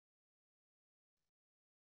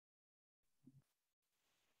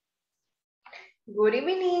Good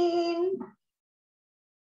evening.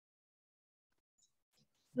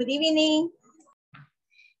 Good evening.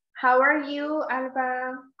 How are you,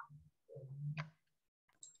 Alba?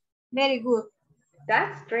 Very good.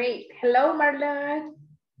 That's great. Hello, Marlon.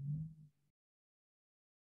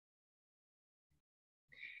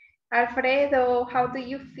 Alfredo, how do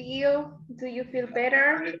you feel? Do you feel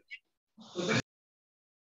better?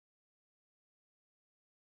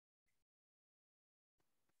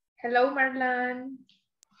 Hello, Marlon.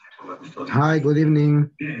 Hi, good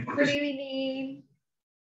evening. Good evening.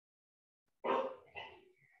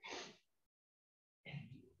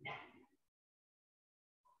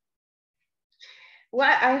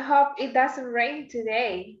 Well, I hope it doesn't rain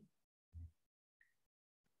today.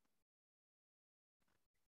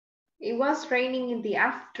 It was raining in the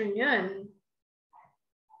afternoon.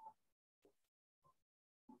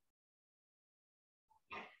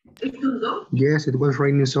 Yes, it was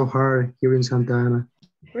raining so hard here in Santa Ana.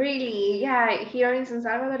 Really? Yeah, here in San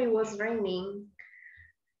Salvador it was raining.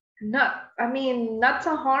 Not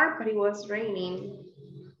so hard, but it was raining.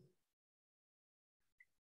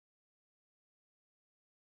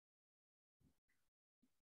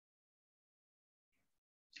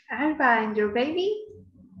 Alba, and your baby?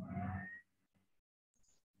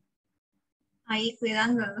 Ahí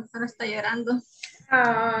cuidando, el doctor está llorando.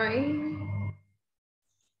 Ay.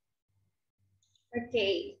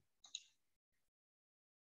 Okay.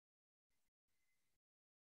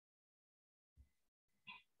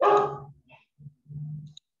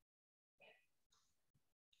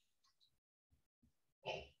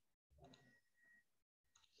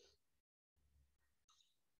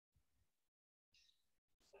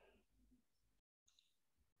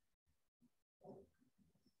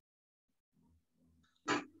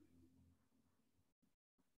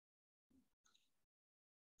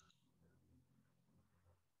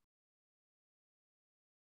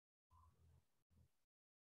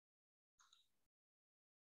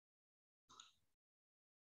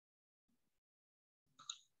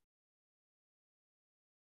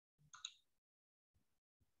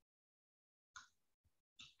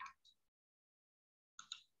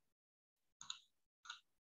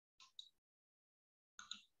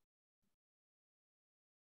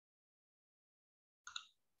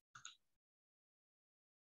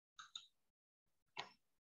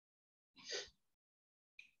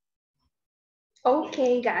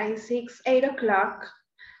 Okay, guys, it's 8 o'clock.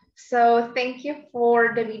 So thank you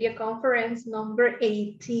for the video conference number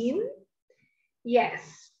 18.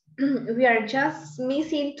 Yes, we are just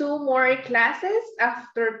missing 2 more classes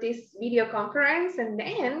after this video conference, and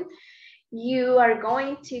then you are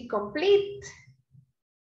going to complete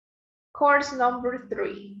course number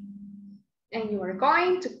 3. And you are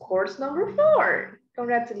going to course number 4.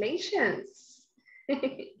 Congratulations.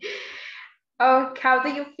 Oh, how do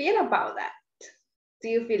you feel about that? Do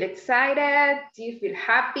you feel excited? Do you feel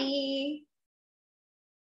happy?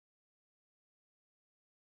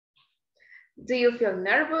 Do you feel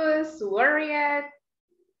nervous, worried?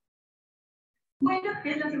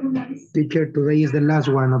 Teacher, today is the last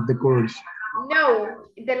one of the course. No,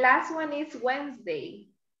 the last one is Wednesday.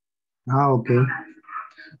 Okay.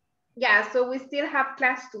 Yeah, so we still have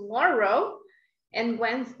class tomorrow and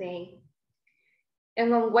Wednesday.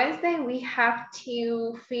 And on Wednesday, we have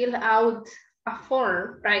to fill out a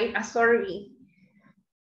form, right? A survey.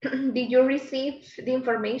 Did you receive the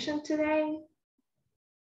information today?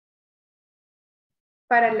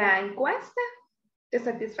 Para la encuesta de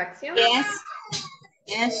satisfacción? Yes.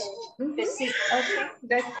 Yes. Okay,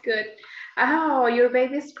 that's good. Oh, your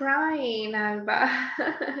baby's crying, Alba.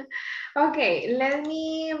 Okay, let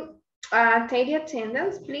me take the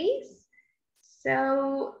attendance, please.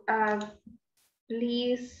 So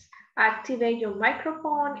please activate your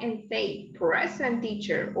microphone and say present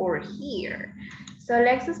teacher or here. So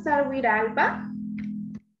let's start with Alba.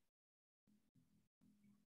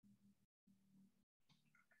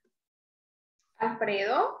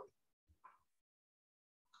 Alfredo.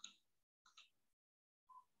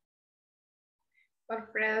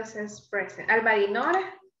 Alfredo says present. Alba Dinora.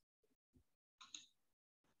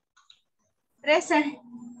 Present.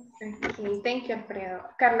 Okay, thank you, Alfredo.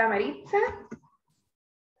 Carla Maritza.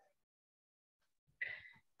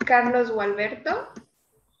 Carlos Gualberto.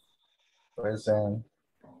 Present.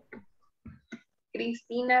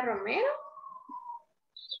 Cristina Romero.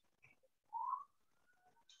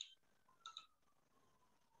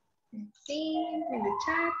 Let's see in the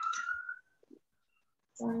chat.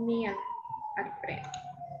 Only Alfredo.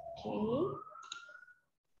 Okay.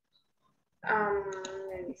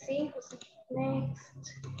 Let me see who's next.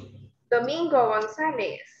 Domingo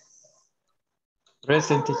González.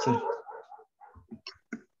 Present, teacher.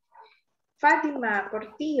 Fátima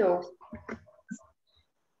Portillo.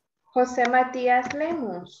 José Matías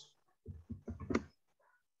Lemos.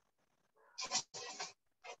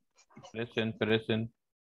 Present.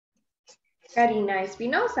 Karina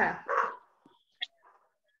Espinosa.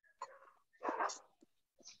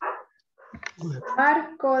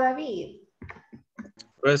 Marco David.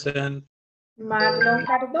 Present. Marlon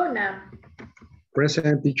Cardona.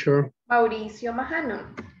 Present, teacher. Mauricio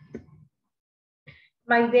Majano.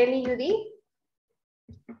 Maideli Judith.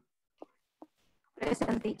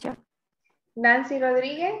 Present, teacher. Nancy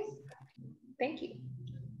Rodriguez. Thank you.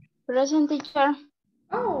 Present, teacher.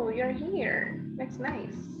 Oh, you're here. That's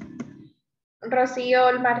nice.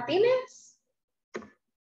 Rocío Martínez.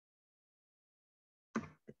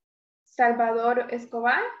 Salvador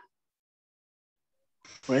Escobar.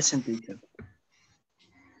 Present, teacher.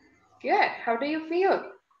 Good. How do you feel?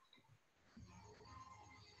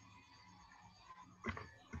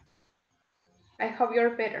 I hope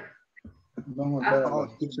you're better.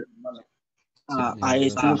 Teacher. I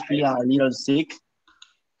still feel a little sick.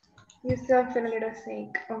 You still feel a little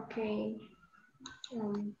sick. Okay.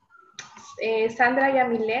 Sandra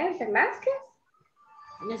Yamilén Velázquez.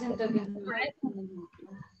 Yo siento que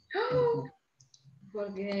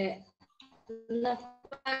porque no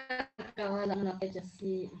acaba la fecha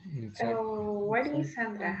así. Oh, what is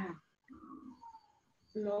Sandra?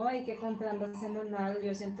 No, hay que comprarlo semanal.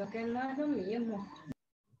 Yo siento que no es lo mismo.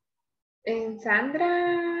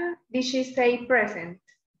 Sandra, did she say present?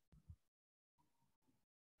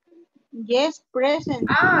 Yes, present.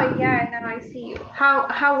 Oh, yeah, now I see you.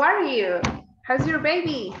 How are you? How's your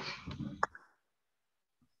baby?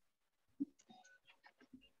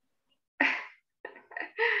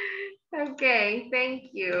 Okay,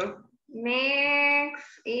 thank you. Next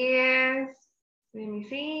is, let me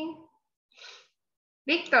see.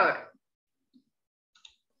 Victor.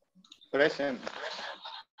 Present.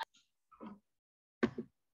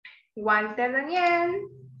 Walter Daniel.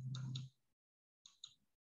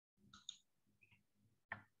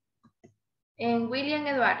 And William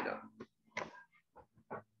Eduardo.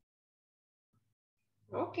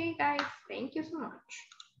 Okay, guys, thank you so much.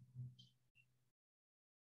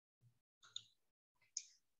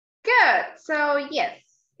 Good, so yes,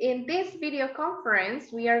 in this video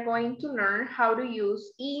conference, we are going to learn how to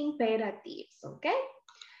use imperatives, okay?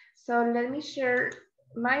 So let me share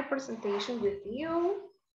my presentation with you.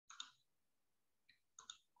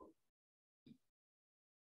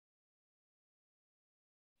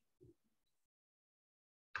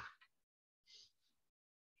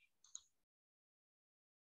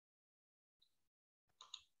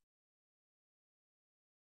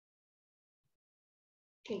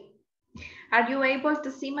 Okay, are you able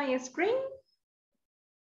to see my screen?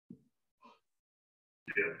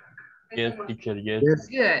 Yes, teacher, yes.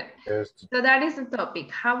 Good. Yes. So that is the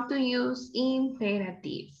topic, how to use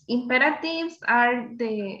imperatives. Imperatives are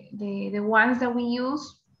the ones that we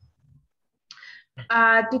use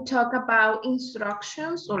to talk about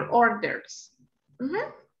instructions or orders.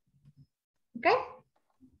 Okay.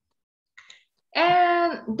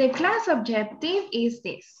 And the class objective is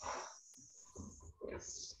this.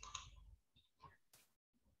 Yes.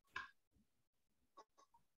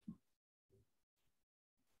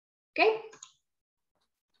 Okay.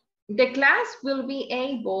 The class will be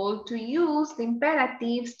able to use the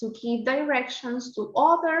imperatives to give directions to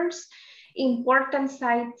others important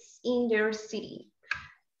sites in their city.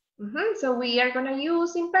 So we are going to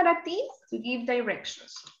use imperatives to give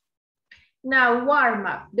directions. Now,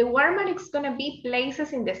 warm-up. The warm-up is going to be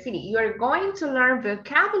places in the city. You are going to learn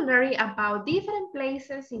vocabulary about different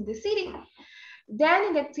places in the city. Then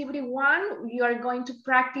in activity 1, you are going to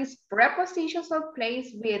practice prepositions of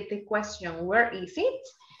place with the question, where is it?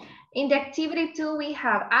 In the activity 2, we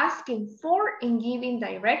have asking for and giving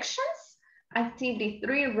directions. Activity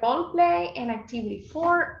 3, role play, and activity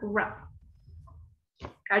 4, run.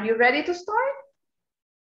 Are you ready to start?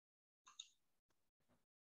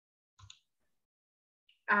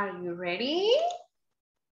 Are you ready?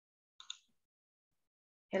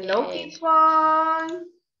 Hello, people.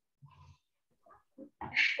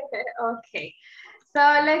 Okay, so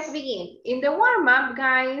let's begin. In the warm-up,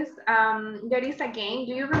 guys, there is a game.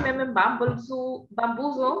 Do you remember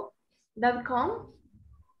bamboozle.com?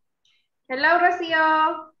 Hello,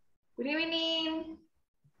 Rocio. Good evening.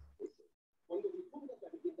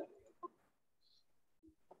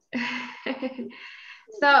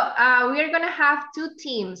 So we are gonna have 2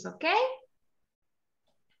 teams, okay?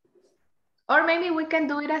 Or maybe we can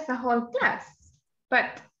do it as a whole class.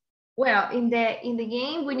 But well, in the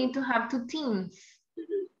game we need to have 2 teams.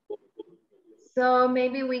 So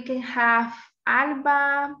maybe we can have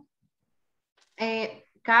Alba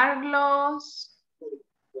Carlos,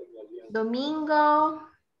 Domingo,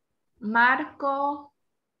 Marco,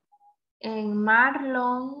 and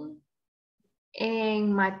Marlon,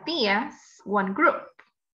 and Matías, one group,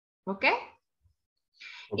 okay?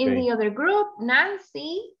 In the other group,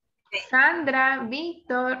 Nancy, Sandra,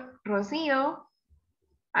 Víctor, Rocío,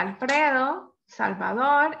 Alfredo,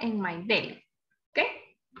 Salvador, and Maidel, okay?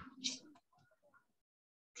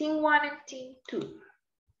 Team 1 and team 2.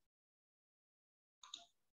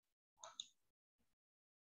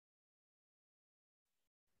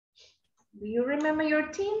 Do you remember your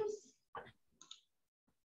teams?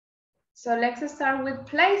 So let's start with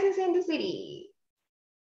places in the city.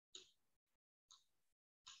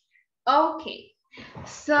 Okay,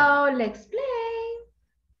 so let's play.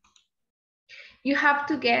 You have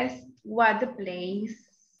to guess what the place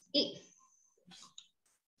is.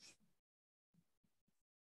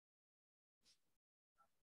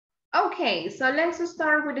 Okay, so let's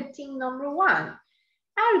start with the team number 1.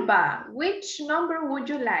 Alba, which number would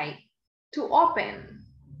you like to open?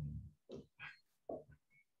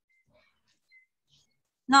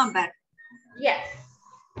 Number. Yes.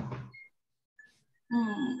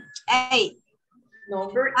 8.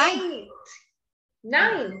 Number 8.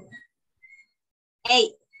 9.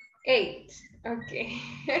 8. 8.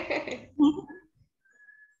 Okay.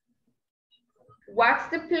 What's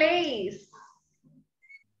the place?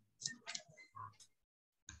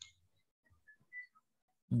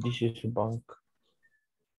 This is a bank.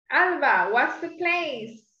 Alba, what's the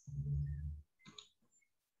place?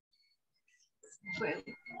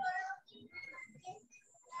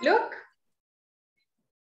 Look.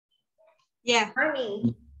 Yeah.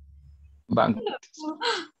 Honey. Bank.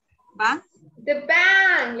 Bank. The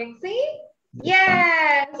bank. Let's see.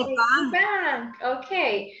 Yes, The it's bank. the bank.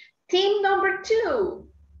 Okay. Team number 2.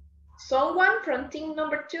 Someone from team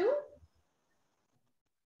number 2?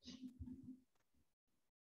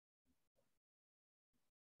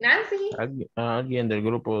 Nancy. Alguien del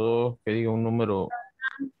grupo 2 que diga un número.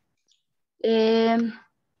 7.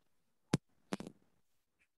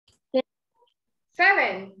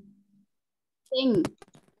 10.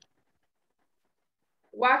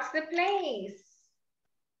 What's the place?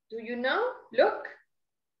 Do you know? Look.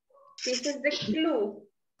 This is the clue.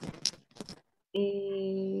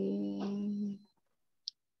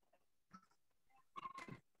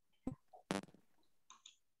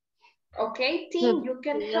 Okay, team, you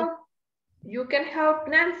can help. You can help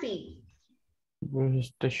Nancy. Bus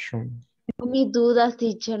station. Mis dudas,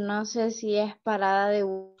 teacher, no sé si es parada de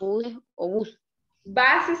bus o bus.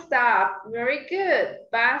 Bus stop. Very good.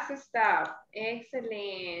 Bus stop.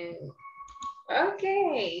 Excellent.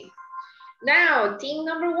 Okay. Now, team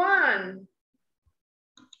number 1.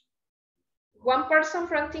 One person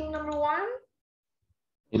from team number 1.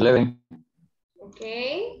 11.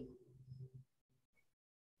 Okay.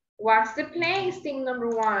 What's the place, team number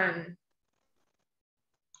 1?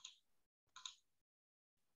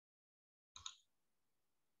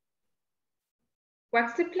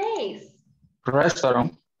 What's the place?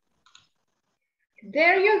 Restaurant.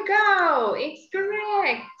 There you go. It's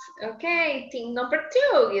correct. Okay, team number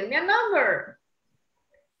 2, give me a number.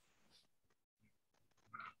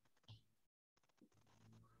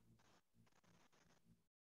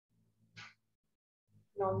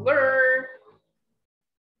 Number.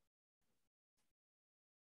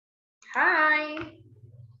 Hi.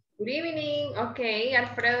 Good evening. Okay,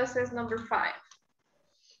 Alfredo says number 5.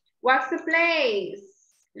 What's the place?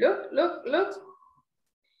 Look, look, look.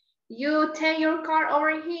 You take your car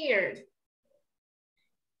over here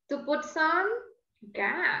to put some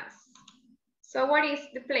gas. So what is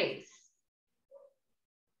the place?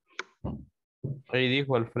 Ahí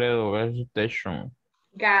dijo Alfredo, gas station.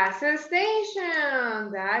 Gas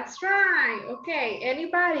station. That's right. Okay,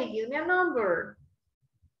 anybody give me a number.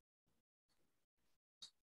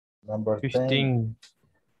 Number 15.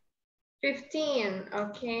 15,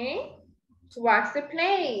 okay. What's the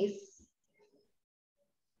place?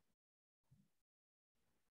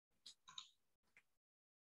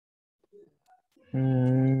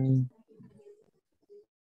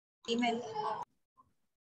 Email.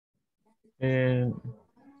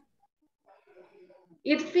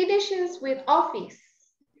 It finishes with office.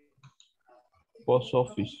 Post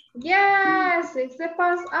office. Yes, it's the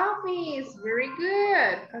post office. Very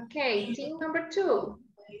good. Okay, team number 2.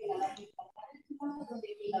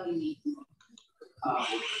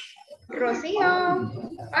 Rocío,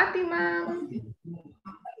 Fátima,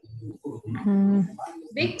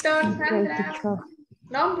 Víctor, Sandra.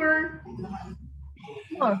 Number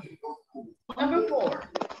 4. Number 4.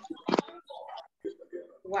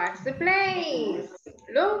 What's the place?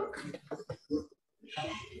 Look.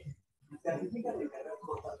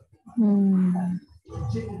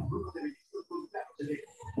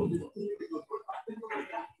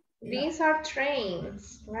 These are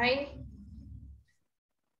trains, right?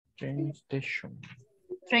 Train station.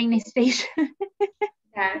 Train station.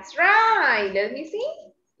 That's right. Let me see.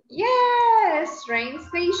 Yes, train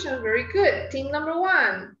station. Very good. Team number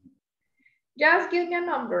one. Just give me a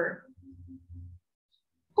number.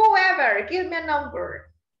 Whoever, give me a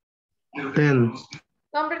number. 10.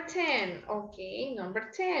 Number 10. Okay,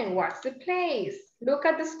 number 10. What's the place? Look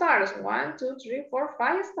at the stars. 1, 2, 3, 4,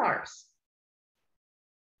 5 stars.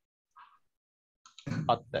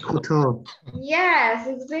 Hotel. Hotel. Yes,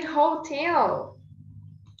 it's the hotel.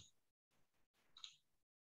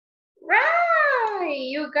 Right,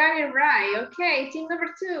 you got it right. Okay, team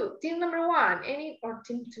number 2. Team number 1. Any or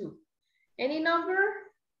team 2? Any number?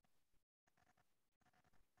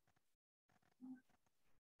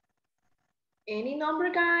 Any number,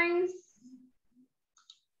 guys?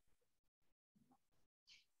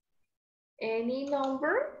 Any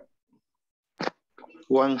number?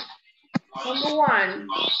 1. Number 1.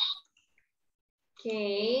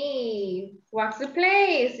 Okay, what's the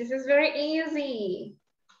place? This is very easy.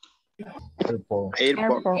 Airport.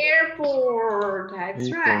 Airport,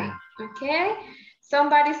 that's right. Okay,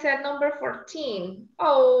 somebody said number 14.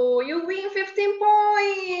 Oh, you win 15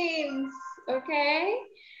 points. Okay,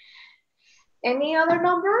 any other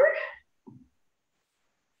number?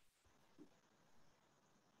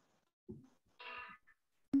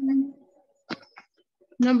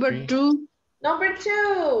 Number 2. Number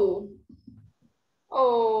 2.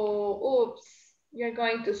 Oh, oops, you're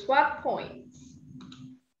going to swap points.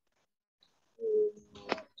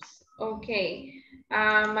 Oops. Okay,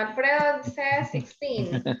 Alfredo says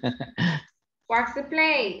 16. What's the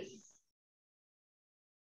place?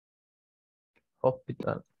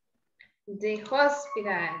 Hospital. The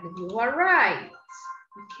hospital, you are right.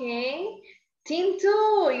 Okay, team 2,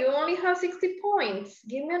 you only have 60 points.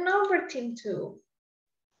 Give me a number, team 2.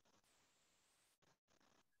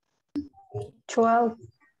 12.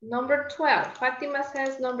 Number 12, Fatima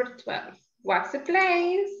says number 12. What's the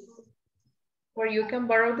place where you can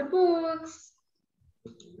borrow the books?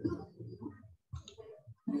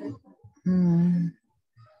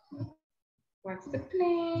 What's the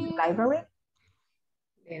place? Library.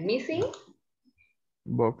 Let me see.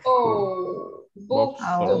 Bookstore. Oh,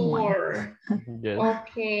 bookstore. Yes.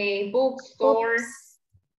 Okay, bookstore.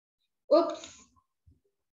 Oops.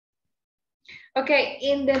 Okay,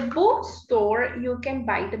 in the bookstore, you can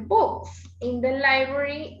buy the books. In the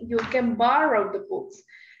library, you can borrow the books.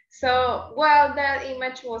 So, well, that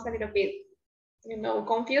image was a little bit, you know,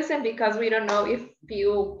 confusing because we don't know if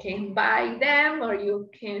you can buy them or you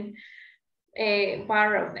can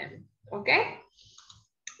borrow them, okay?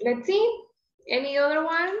 Let's see, any other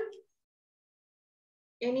one?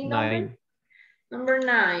 Any number? 9. Number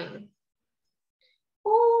 9.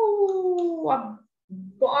 Oh, a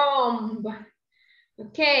bomb.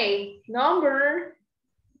 Okay, number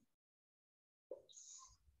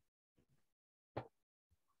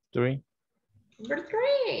 3. Number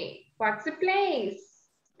 3. What's the place?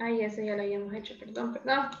 Ay, ese ya lo habíamos hecho, perdón.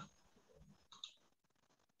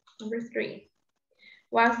 Number 3.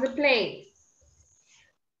 What's the place?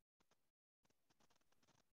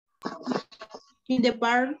 In the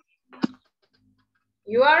park.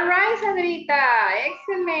 You are right, Sandrita.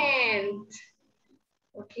 Excellent.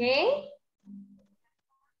 Okay.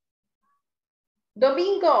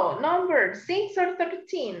 Domingo, number 6 or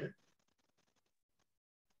 13?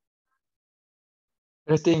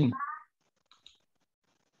 13.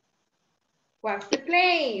 What's the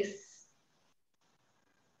place?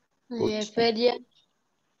 Feria.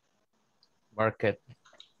 Market.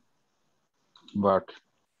 Bark.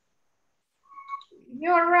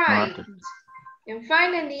 You're right. Market. And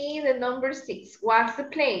finally, the number 6. What's the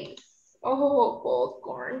place? Oh,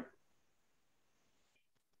 popcorn.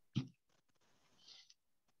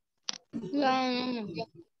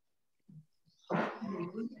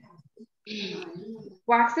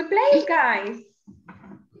 What's the place, guys?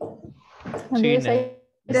 When do you say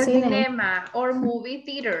The cine? cinema or movie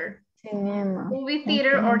theater. Cinema. Movie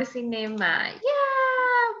theater or the cinema.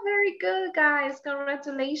 Yeah, very good, guys.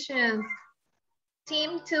 Congratulations.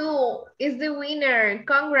 Team 2 is the winner.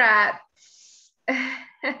 Congrats.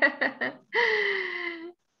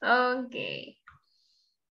 Okay.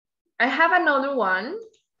 I have another one,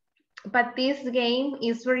 but this game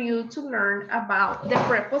is for you to learn about the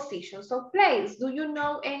prepositions of place. Do you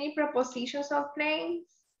know any prepositions of place?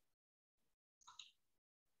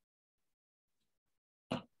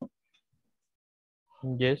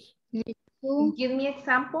 Yes. Give me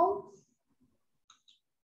examples.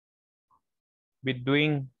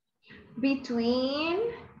 Between. Between.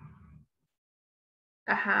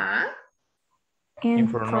 In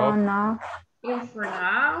front of. In front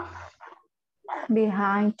of.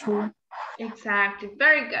 Behind to. Exactly.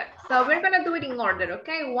 Very good. So we're going to do it in order,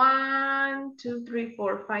 okay? 1, 2, 3,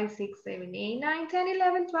 4, 5, 6, 7, 8, 9, 10,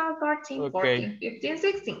 11, 12, 13, Okay. 14, 15,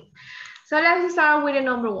 16. So let's start with the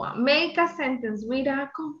number 1. Make a sentence with a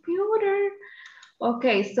computer.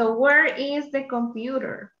 Okay, so where is the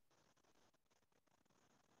computer?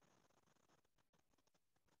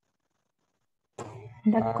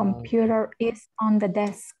 The computer is on the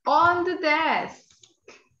desk. On the desk.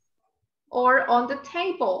 Or on the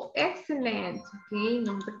table. Excellent. Okay,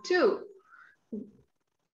 number 2.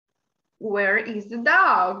 Where is the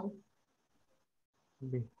dog?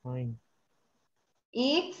 Behind.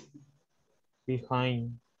 It's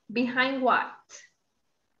Behind. behind what?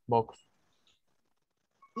 Box.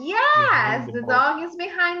 Yes, Behind the box. dog is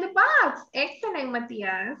behind the box. Excellent,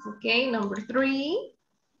 Matias. Okay, number 3.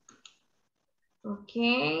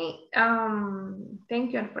 Okay,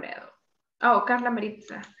 thank you, Alfredo. Oh, Carla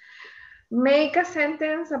Maritza. Make a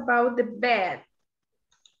sentence about the bed.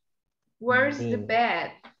 Where's the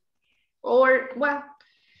bed? Or, well,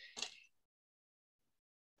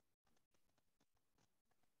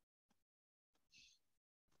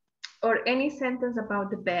 or any sentence about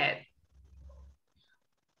the bed.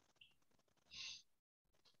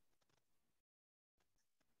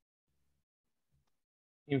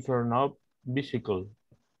 In front of bicycle.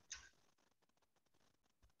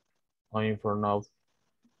 Or in front of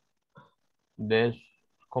desk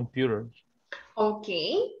computers.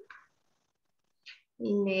 Okay.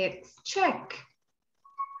 Let's check.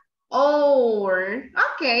 Or,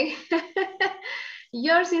 okay.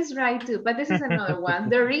 Yours is right too, but this is another one.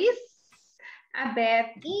 There is a bed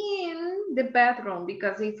in the bathroom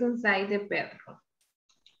because it's inside the bedroom.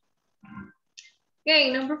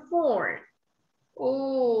 Okay, number 4.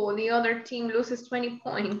 Oh, the other team loses 20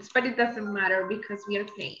 points, but it doesn't matter because we are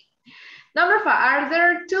playing. Number 5, are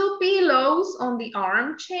there 2 pillows on the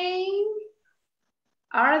armchair?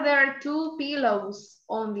 Are there 2 pillows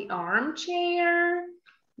on the armchair?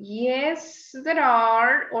 Yes, there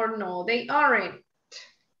are, or no, they aren't.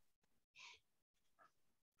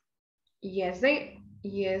 Yes, there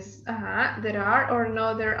are, or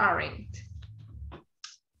no, there aren't.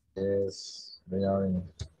 Yes, they are in.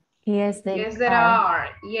 Yes, they Yes, there are.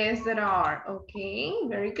 Yes, there are. Okay,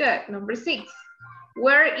 very good. Number 6.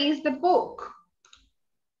 Where is the book?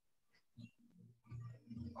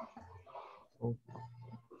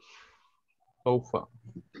 Sofa.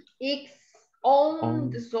 It's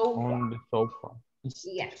on the sofa. On the sofa.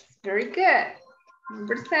 Yes, very good.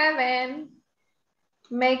 Number 7.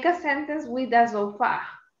 Make a sentence with a sofa.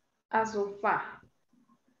 A sofa.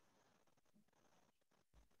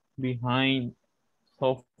 Behind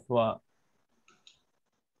sofa.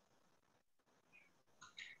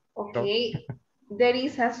 Okay, there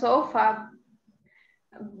is a sofa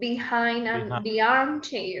behind the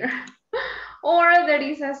armchair. Or there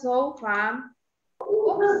is a sofa,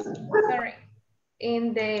 oops, sorry,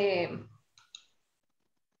 in the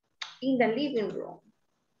living room.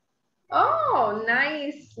 Oh,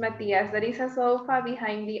 nice, Matias. There is a sofa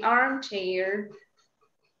behind the armchair.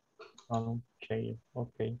 Armchair,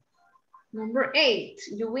 okay. Number 8,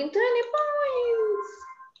 you win 20 points.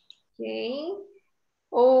 Okay.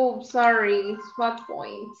 Oh, sorry, swap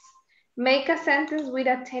points. Make a sentence with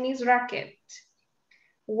a tennis racket.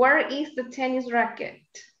 Where is the tennis racket?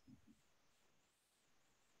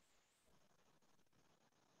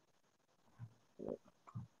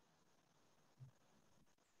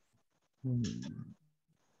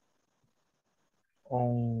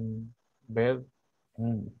 On bed.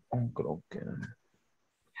 Creo que.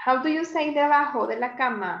 How do you say debajo de la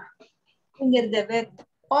cama? Under the bed.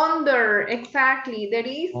 Under, exactly. There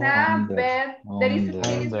is a bed, there is a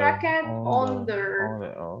tennis racket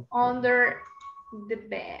under the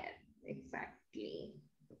bed. Exactly.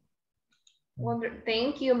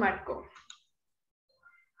 Thank you, Marco.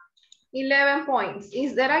 11 points.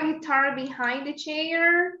 Is there a guitar behind the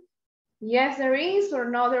chair? Yes, there is, or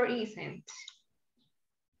no, there isn't.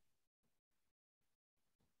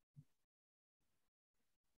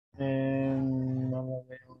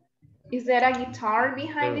 Is there a guitar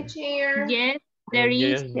behind the chair? Yes, there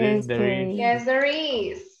is. Yes, there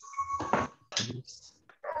is.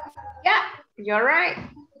 Yeah, you're right.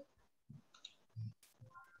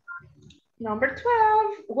 Number 12,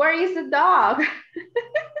 where is the dog?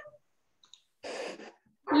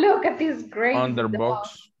 Look at this great Under dog.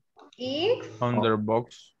 box. It's under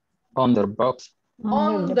box. Under box.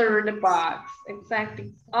 Under the box,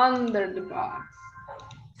 exactly, under the box.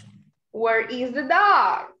 Where is the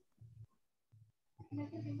dog?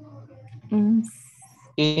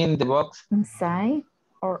 In the box. Inside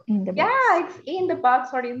or in the box? Yeah, it's in the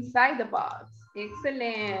box or inside the box.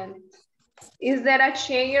 Excellent. Is there a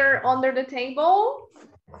chair under the table?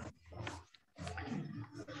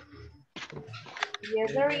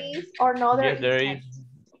 Yes, there is. Or no, there Yes, there isn't. is.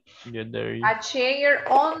 Yes, there is. A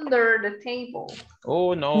chair under the table.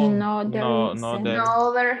 Oh, no. No, there no, isn't.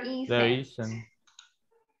 No, there isn't. There isn't.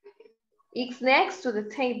 It's next to the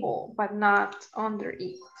table, but not under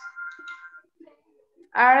it.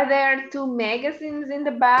 Are there two magazines in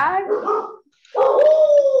the bag?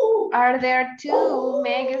 Are there two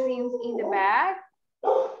magazines in the bag?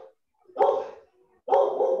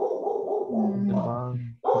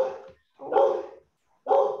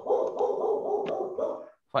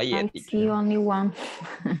 Fallé, I teacher. see only one.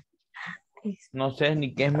 No sé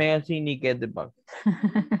ni qué es magazine ni qué es de bag.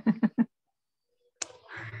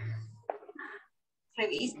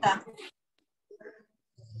 Revista.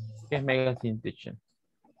 ¿Qué es magazine, teacher?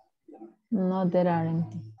 No, there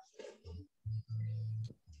aren't.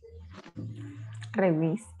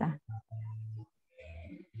 Revista.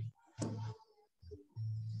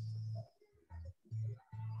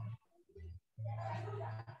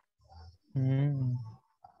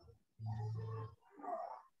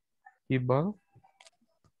 ¿Y bag?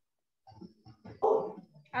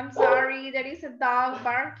 I'm sorry, there is a dog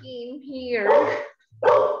barking here.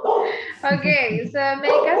 Okay, so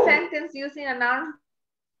make a sentence using a noun.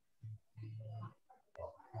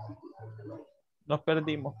 Nos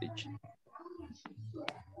perdimos, teacher.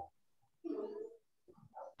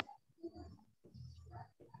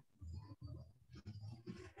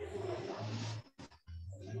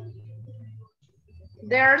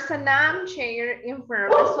 There's an armchair in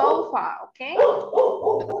front of the sofa, okay?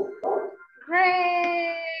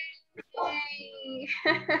 Great!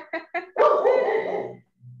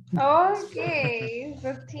 Okay,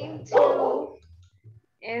 so team 2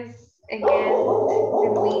 is again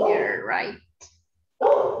the winner, right?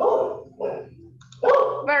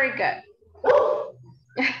 Very good.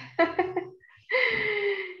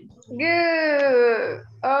 Good.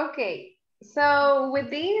 Okay. So with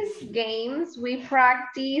these games, we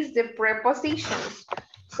practice the prepositions.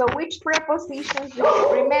 So which prepositions do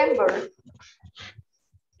you remember?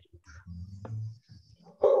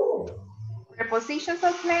 Prepositions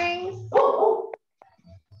of place.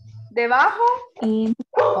 Debajo. In,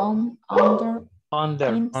 on, under.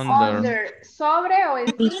 Under. Sobre o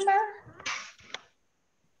encima.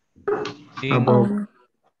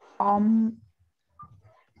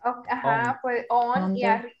 Ajá, pues on y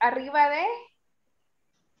arriba de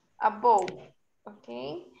above.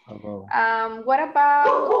 Okay. What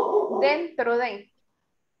about dentro de?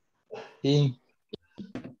 In.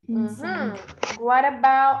 What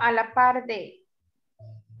about a la par de?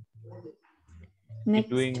 Next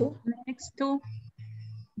to.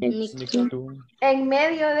 En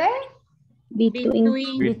medio de.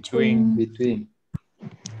 Between.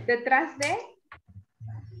 Detrás de.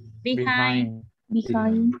 Behind.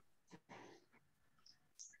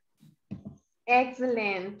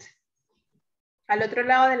 Excellent. Al otro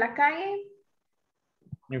lado de la calle.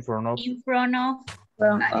 In front of.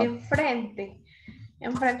 Enfrente.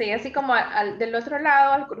 Enfrente. Y así como del otro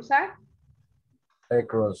lado al cruzar.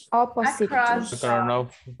 Across. Opposite. Across.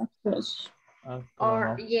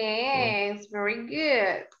 Or, yes, very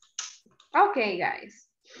good. Okay, guys.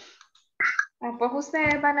 Pues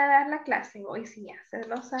ustedes van a dar la clase hoy, si ya se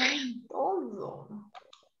lo saben todo.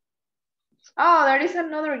 Oh, there is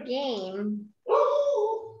another game.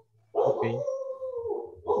 Okay.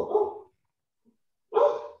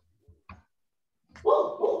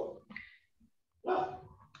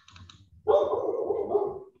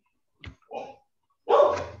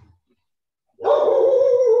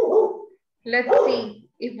 Let's see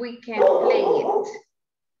if we can play it.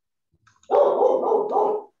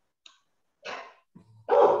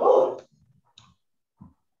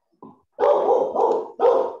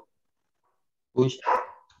 Push.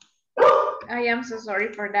 I am so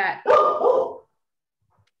sorry for that.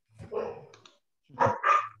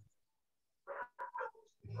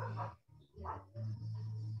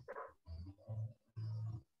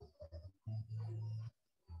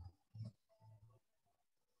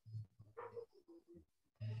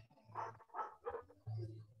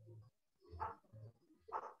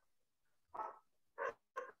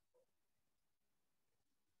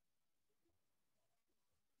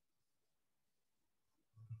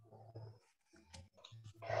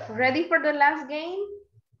 Ready for the last game?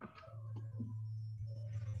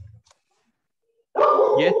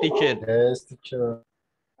 Yes, teacher. Yes, teacher.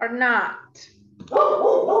 Or not?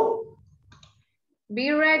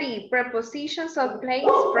 Be ready. Prepositions of place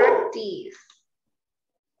practice.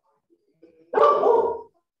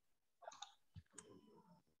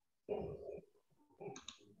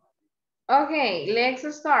 Okay,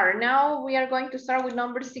 let's start. Now we are going to start with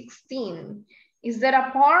number 16. Is there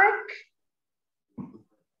a park?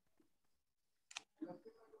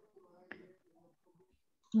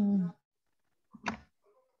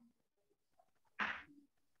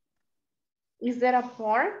 Is there a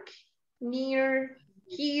park near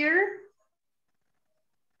here?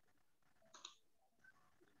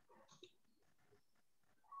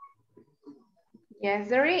 Yes,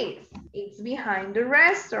 there is. It's behind the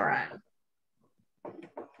restaurant.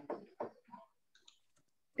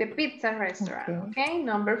 The pizza restaurant, okay?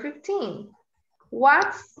 Number 15.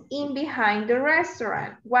 What's in behind the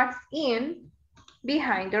restaurant? What's in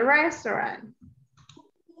behind the restaurant?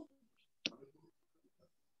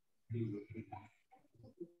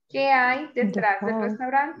 ¿Qué hay detrás del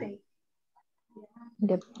restaurante?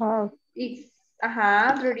 The park. It's,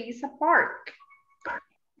 there is a park.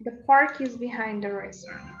 The park is behind the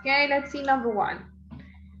restaurant. Okay, let's see number 1.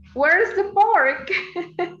 Where's the park?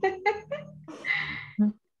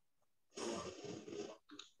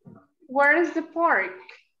 Where is the park?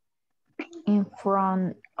 In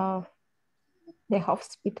front of the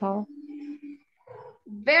hospital.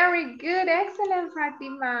 Very good, excellent,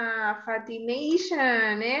 Fatima.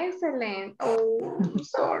 Fatimation, excellent. Oh,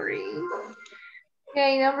 sorry.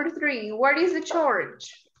 Okay, number 3. Where is the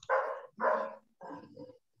church?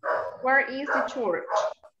 Where is the church?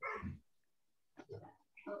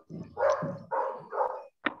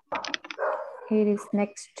 It is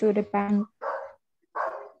next to the bank.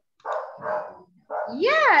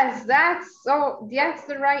 Yes, that's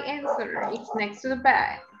the right answer. It's next to the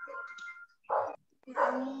bank.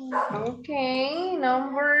 Okay,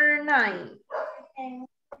 number 9.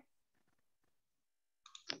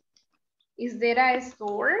 Is there a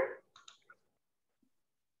store?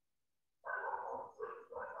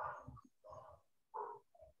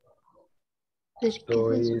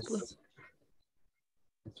 Store is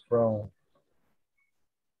from.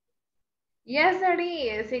 Yes, there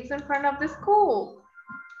is. It's in front of the school.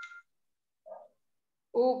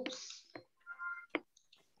 Oops.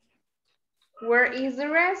 Where is the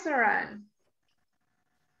restaurant?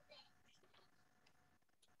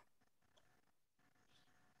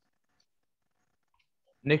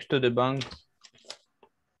 Next to the bank.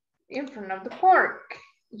 In front of the park.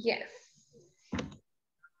 Yes.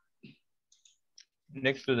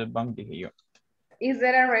 Next to the bank, dije yo. Is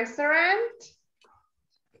there a restaurant?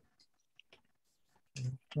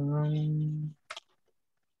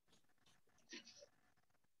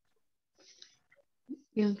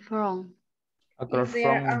 In front. Across Is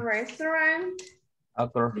there from, a restaurant?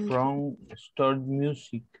 across from stored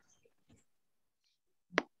music.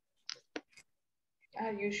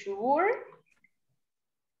 Are you sure?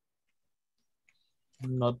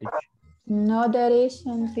 No, teacher. No, there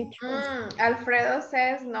isn't, teacher. Alfredo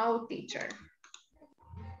says no, teacher.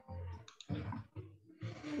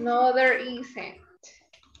 No, there isn't.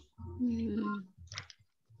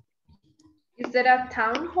 Is there a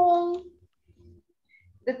town hall?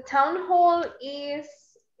 The town hall is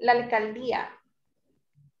la alcaldía.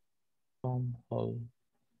 Town hall.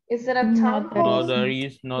 Is there a town hall? No, there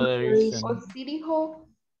is. No, there isn't. Or city hall?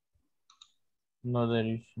 No, there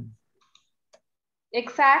isn't.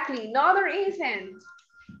 Exactly. No, there isn't.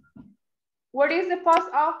 Where is the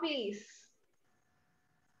post office?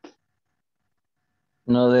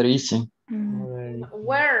 No, there isn't.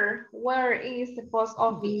 Where is the post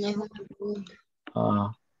office?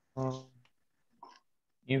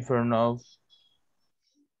 In front of.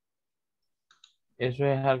 Eso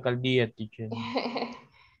es alcaldía, teacher.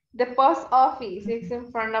 The post office is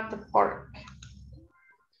in front of the park.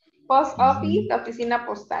 Post office, la oficina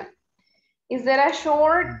postal. Is there a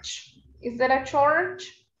church? Is there a church?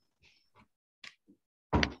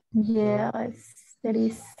 Yes, there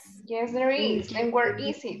is. Yes, there is. And where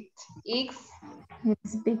is it? It's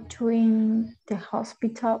between the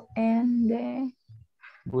hospital and the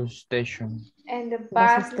Bus station. And the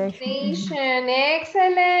bus station.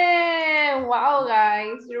 Excellent. Wow,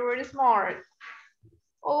 guys, you're really smart.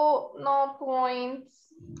 Oh, no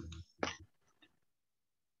points.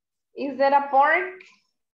 Is there a park?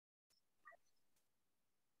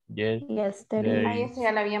 Yes. Yes, there is. Ah, eso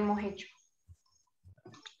ya lo habíamos hecho.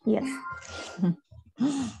 Yes.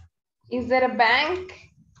 Is there a bank?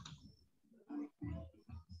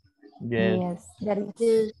 Yes. Yes, there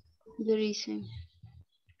is. There isn't.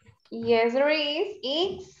 Yes, there is.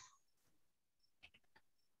 It's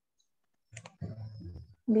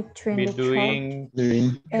Between the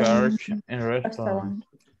Between shop church and restaurant.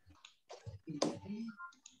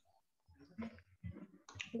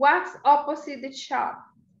 What's opposite the shop?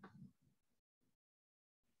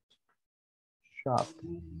 Shop.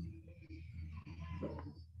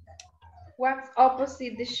 What's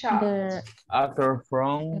opposite the shop? The After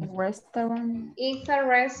from restaurant. It's a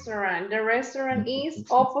restaurant. The restaurant is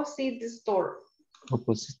opposite the store.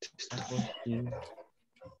 Opposite.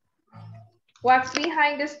 What's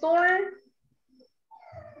behind the store?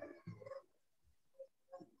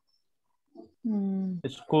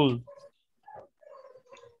 School.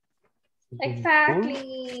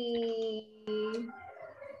 Exactly.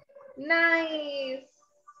 Nice.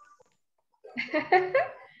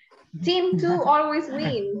 Team 2 always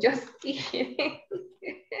win. Just kidding.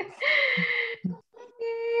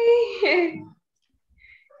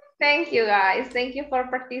 Thank you guys. Thank you for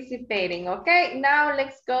participating. Okay, now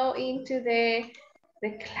let's go into the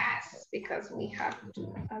class because we have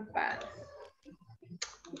to advance.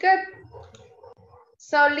 Good.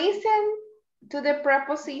 So listen to the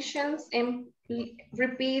prepositions and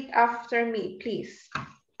repeat after me, please.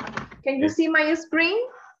 Can you see my screen?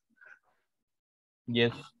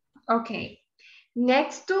 Yes. Okay.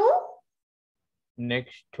 Next to.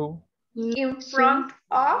 Next to. In front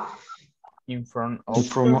of. In front of. In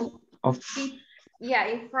front of. Yeah,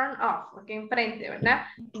 in front of. Okay, enfrente, ¿verdad?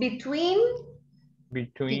 Between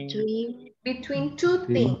two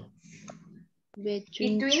things.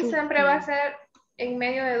 Between siempre va a ser en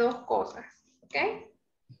medio de dos cosas. Okay?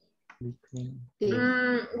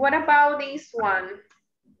 What about this one?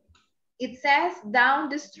 It says down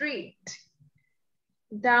the street.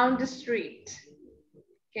 Down the street.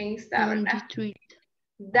 ¿Qué está, verdad?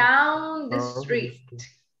 Down the street.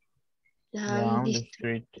 Down the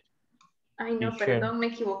street. Ay, no, perdón, me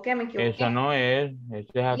equivoqué. Esa no es.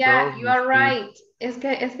 Esa es Yeah, you are right. Es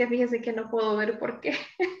que fíjese que no puedo ver por qué.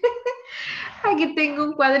 Aquí tengo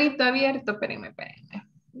un cuadrito abierto. Espérenme.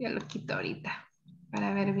 Yo lo quito ahorita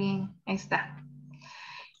para ver bien. Ahí está.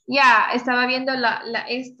 Ya, estaba viendo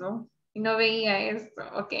esto y no veía esto.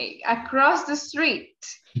 Ok, across the street.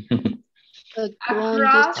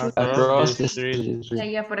 Across the street.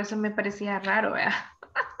 Ya, por eso me parecía raro, ¿verdad?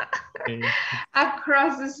 Okay.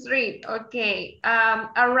 Across the street. Ok.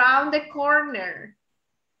 Around the corner.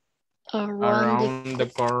 Around the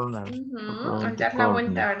corner. Dar la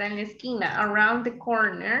vuelta, ¿verdad? En la esquina. Around the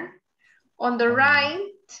corner. On the right.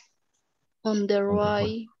 On the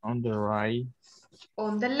right. On the right.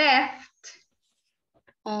 On the left.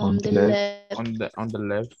 On the left. On the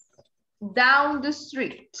left. Down the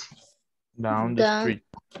street. Down the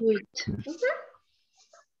street.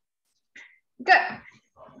 Good.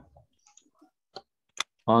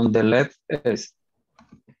 On the left is.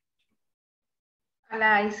 A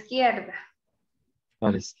la izquierda.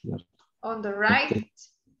 A la izquierda. On the right. Okay.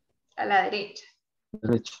 A la derecha.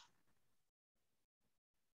 Derecha.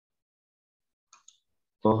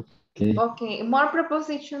 Okay. Okay, more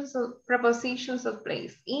prepositions of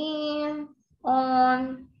place. In,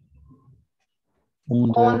 on,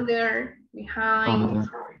 under, behind,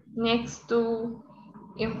 next to,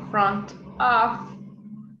 in front of,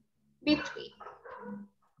 between.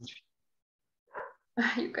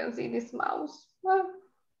 You can see this mouse.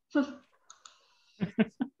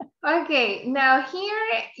 Okay, now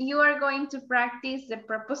here you are going to practice the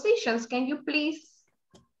prepositions. Can you please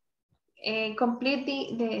complete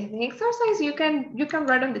the exercise? You can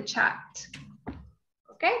write on the chat.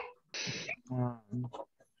 Okay?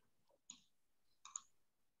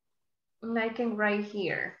 And I can write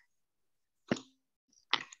here.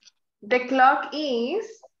 The clock is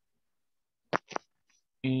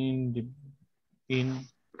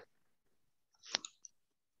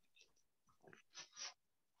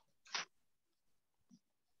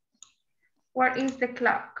Where is the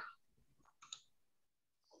clock?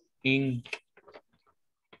 In.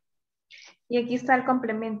 Y aquí está el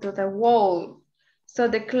complemento, the wall. So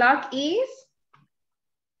the clock is?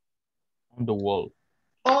 On the wall.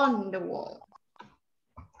 On the wall.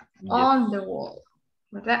 Yes. On the wall.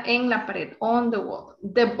 ¿Verdad? En la pared, on the wall.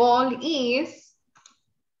 The ball is?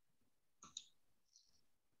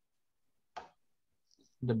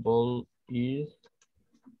 The ball is?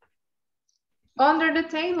 Under the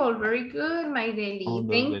table. Very good, my Deli.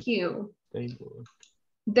 Thank you. Table.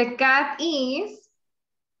 The cat is?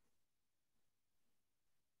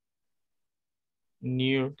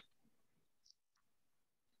 Near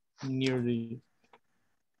the.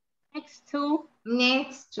 Next to.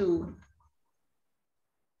 Next to.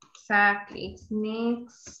 Exactly. It's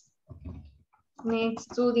next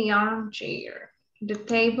to the armchair. The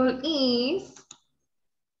table is?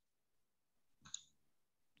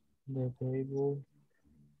 The table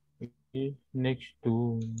is next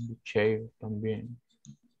to the chair también.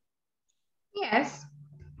 Yes.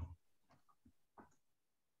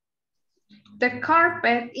 The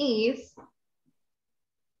carpet is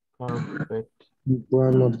Carpet. In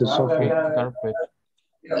front of the Okay, sofa. carpet.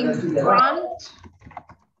 in front.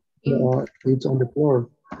 No, it's on the floor.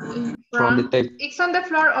 In From the front. table. It's on the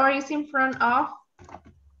floor or it's in front of?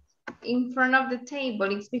 In front of the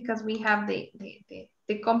table. It's because we have the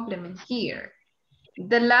complement here.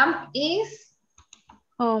 The lamp is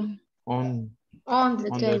On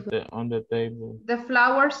the table. on the table. The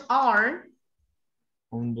flowers are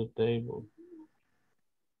On the table.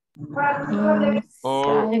 Inside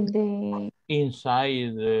Or the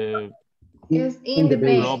inside the is in the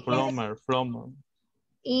base. plumber.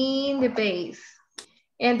 In the base.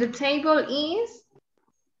 And the table is,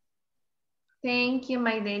 thank you,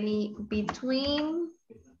 my Deli, between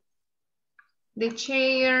the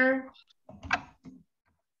chair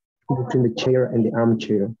Between the chair and the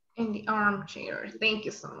armchair. and the armchair. Thank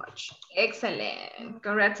you so much. Excellent.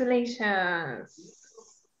 Congratulations.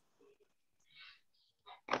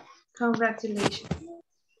 Congratulations.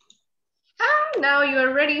 Now you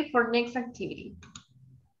are ready for next activity.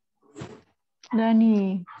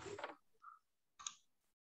 Danny.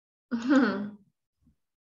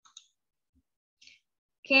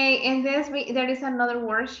 Okay, and there is another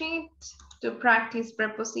worksheet to practice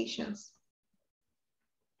prepositions.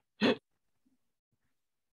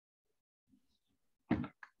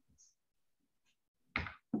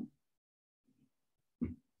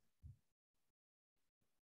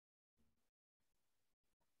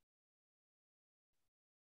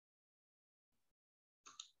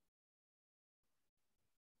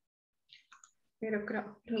 Pero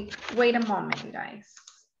creo, wait a moment, guys.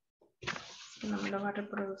 No me lo va a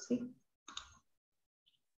reproducir.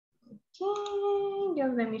 Okay,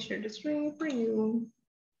 just let me share the screen for you.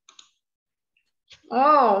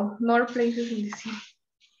 Oh, more places in the city.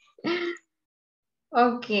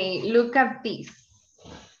 Okay, look at this.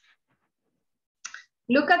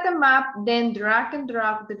 Look at the map, then drag and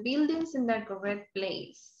drop the buildings in the correct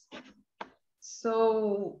place.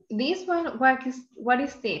 So this one, what is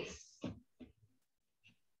this?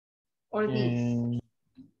 Or this?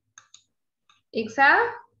 It's a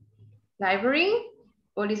library,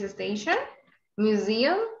 police station,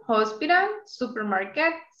 museum, hospital,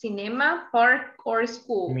 supermarket, cinema, park, or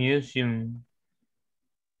school. Museum.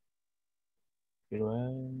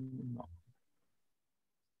 No.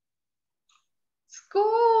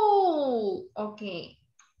 School. Okay.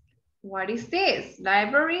 What is this?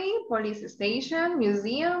 Library, police station,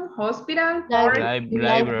 museum, hospital, park?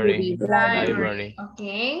 Library.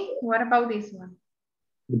 Okay. What about this one?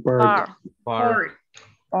 The park. Park.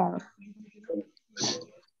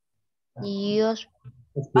 Yes.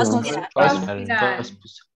 Hospital.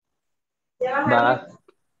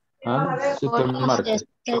 Supermarket.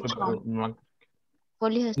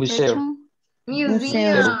 Police Museo. station.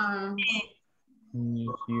 Museum.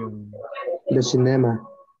 Museum. The cinema.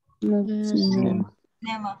 Cinema.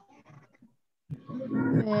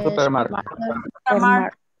 Supermarket.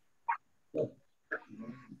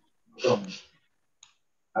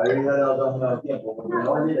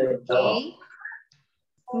 Okay.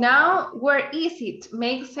 Now, where is it?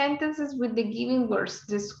 Make sentences with the given words.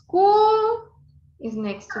 The school is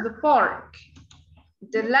next to the park.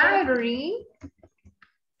 The library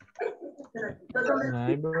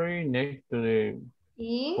Next to the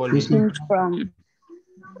is supermarket.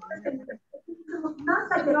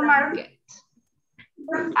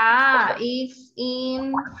 It's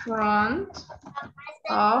in front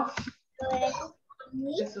of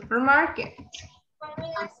the supermarket.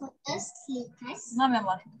 No, mi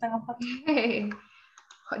amor, tengo foto.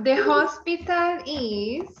 The hospital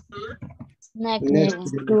is Next to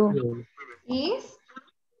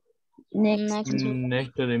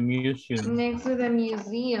the museum. Next to the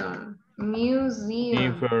museum. Museum.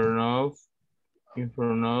 In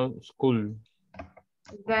front of school.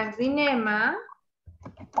 The cinema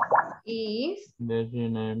is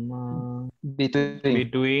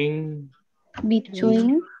between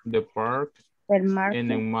the park and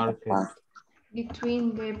the market.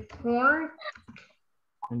 Between the park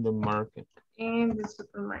and the market. And the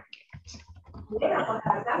supermarket.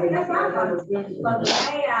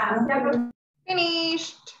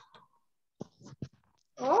 Finished.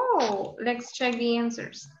 Oh, let's check the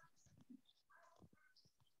answers.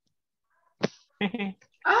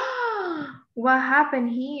 What happened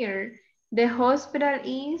here? The hospital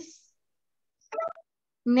is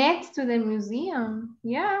next to the museum.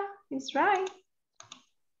 Yeah, it's right.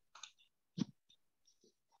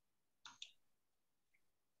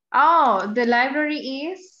 Oh, the library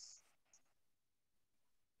is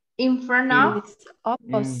in front of. It's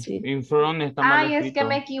opposite. In front está mal Ay, es que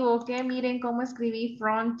me escrito. equivoqué. Miren cómo escribí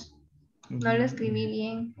front. No lo escribí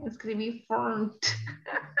bien. Escribí front.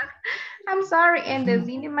 I'm sorry. And the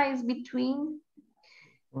cinema is between.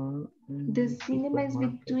 The cinema is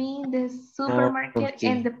between the supermarket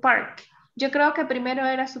and the park. Yo creo que primero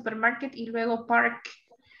era supermarket y luego park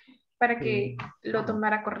para que lo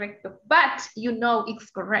tomara correcto. But you know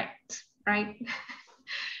it's correct, right?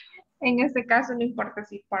 En este caso no importa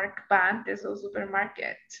si park va antes o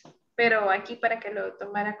supermarket. Pero aquí para que lo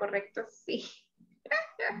tomara correcto, sí.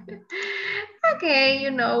 Okay,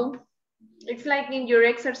 you know, it's like in your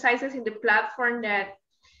exercises in the platform that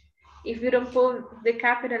if you don't put the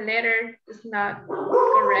capital letter, it's not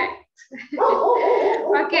correct.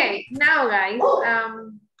 Okay, now guys,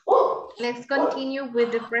 let's continue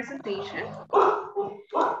with the presentation.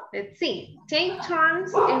 Let's see, take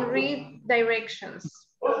turns and read directions.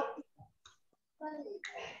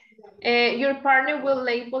 Your partner will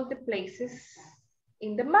label the places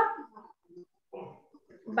in the map.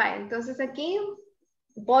 Vale, entonces aquí,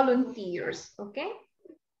 volunteers, okay?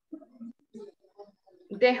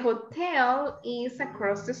 The hotel is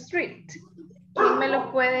across the street. ¿Quién me lo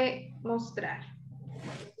puede mostrar?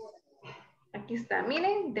 Aquí está,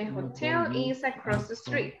 miren, the hotel is across the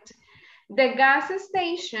street. The gas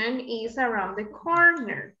station is around the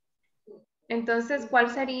corner. Entonces, ¿cuál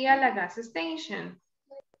sería la gas station?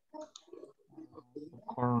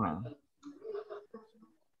 Corner.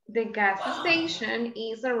 The gas station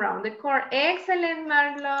is around the corner. Excellent,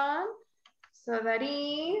 Marlon. So that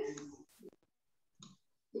is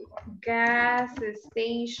gas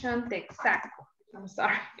station Texaco. I'm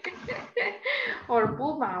sorry. Or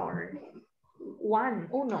Puma or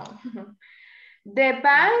uno. The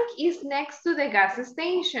bank is next to the gas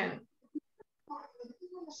station.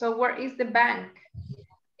 So where is the bank?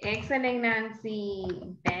 Excellent, Nancy.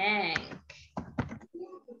 Bank.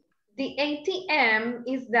 The ATM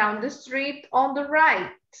is down the street on the right.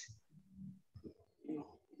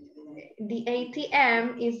 The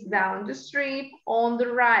ATM is down the street on the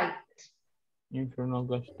right. In front of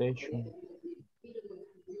the station.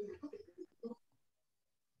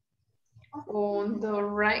 On the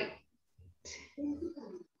right.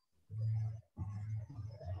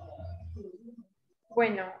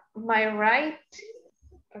 Bueno, my right,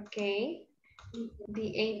 okay, the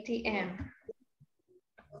ATM.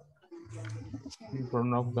 In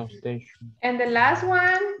front of the station. And the last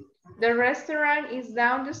one, the restaurant is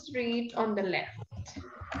down the street on the left.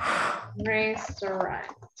 Restaurant.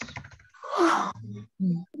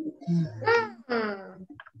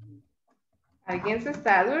 Alguien se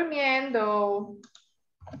está durmiendo.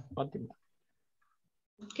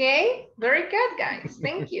 Okay, very good, guys.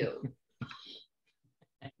 Thank you.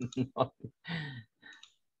 No.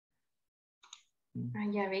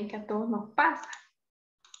 Ya ven que a todos nos pasa.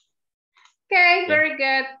 Okay, very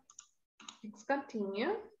good. Let's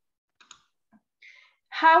continue.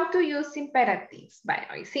 How to use imperatives. By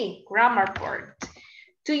I see, grammar part.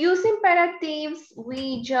 To use imperatives,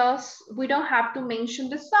 we don't have to mention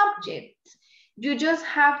the subject. You just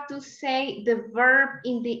have to say the verb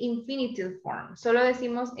in the infinitive form. Solo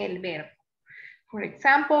decimos el verbo. For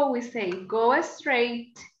example, we say go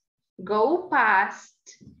straight, go past,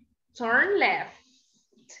 turn left,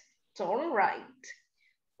 turn right.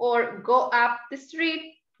 Or go up the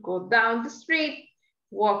street, go down the street,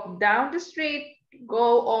 walk down the street,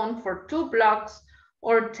 go on for 2 blocks,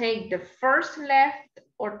 or take the first left,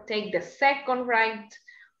 or take the second right,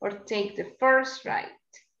 or take the first right.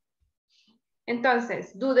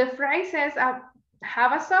 Entonces, do the phrases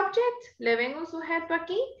have a subject? ¿Le ven un sujeto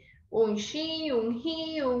aquí? Un she, un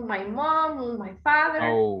he, un my mom, un my father?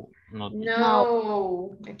 Oh, not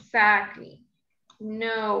No, exactly.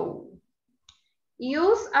 No.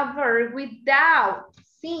 Use a verb without,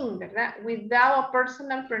 sin, ¿verdad? Without a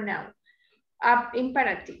personal pronoun.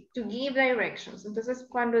 Imperative, to give directions. Entonces,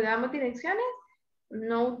 cuando damos direcciones,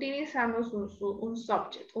 no utilizamos un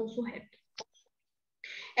subject, un sujeto.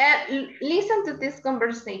 Listen to this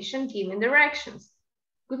conversation giving directions.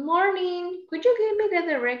 Good morning. Could you give me the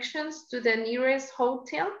directions to the nearest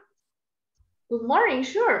hotel? Good morning,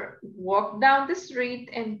 sure. Walk down the street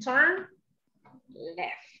and turn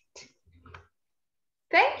left.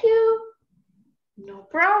 Thank you. No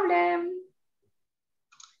problem.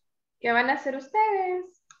 ¿Qué van a hacer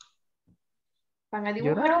ustedes? Van a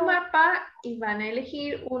dibujar un mapa y van a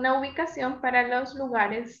elegir una ubicación para los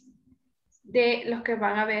lugares de los que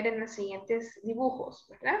van a ver en los siguientes dibujos,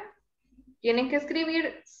 ¿verdad? Tienen que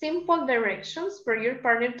escribir simple directions for your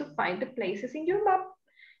partner to find the places in your map.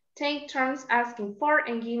 Take turns asking for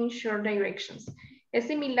and giving short directions. Es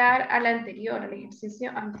similar al anterior, al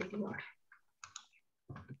ejercicio anterior.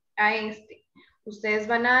 A este. Ustedes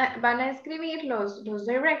van a escribir los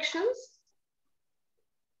directions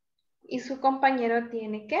y su compañero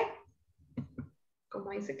tiene que,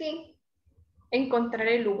 como dice aquí, encontrar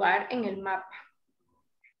el lugar en el mapa.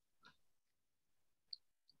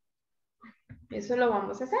 Eso lo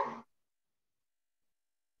vamos a hacer.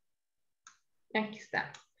 Aquí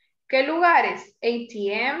está. ¿Qué lugares?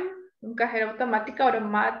 ATM, un cajero automático,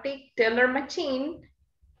 automatic, teller machine,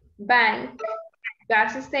 bank,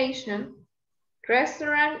 gas station,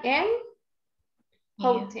 restaurant and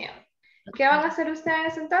hotel. ¿Qué van a hacer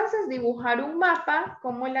ustedes entonces? Dibujar un mapa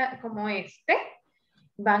como este.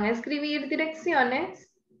 Van a escribir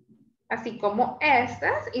direcciones, así como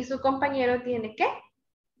estas, y su compañero tiene que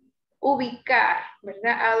ubicar,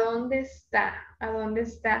 ¿verdad? ¿A dónde está? ¿A dónde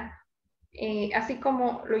está? Así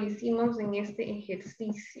como lo hicimos en este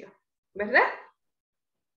ejercicio, ¿verdad?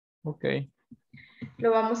 Ok.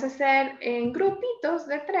 Lo vamos a hacer en grupitos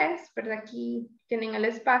de 3, ¿verdad? Aquí tienen el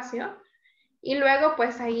espacio. Y luego,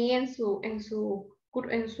 pues ahí en su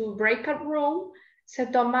breakout room se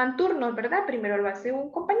toman turnos, ¿verdad? Primero lo hace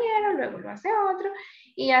un compañero, luego lo hace otro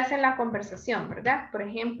y hacen la conversación, ¿verdad? Por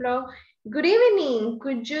ejemplo, good evening,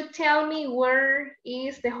 could you tell me where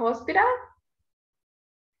is the hospital?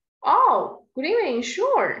 Oh, good evening,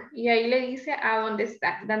 sure. Y ahí le dice a dónde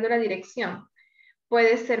está, dando la dirección.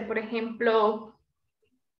 Puede ser, por ejemplo,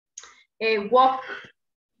 walk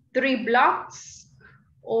 3 blocks,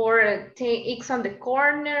 or take X on the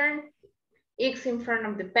corner, X in front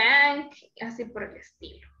of the bank, así por el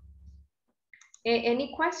estilo.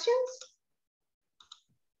 Any questions?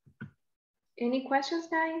 Any questions,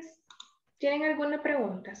 guys? ¿Tienen alguna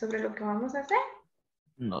pregunta sobre lo que vamos a hacer?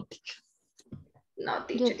 No, teacher. No,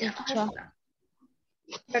 teacher. Teacher.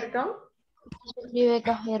 ¿Perdón? Se escribe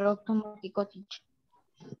cajero automático, teacher.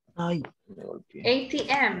 Ay, me golpeé.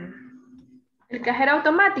 ATM. El cajero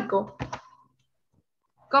automático.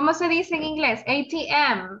 ¿Cómo se dice en inglés?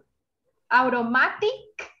 ATM. Automatic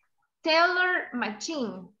Teller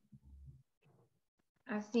Machine.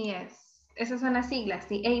 Así es. Esas son las siglas.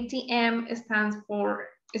 The ATM stands for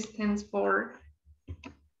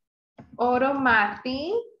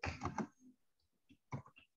Automatic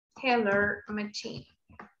Teller Machine.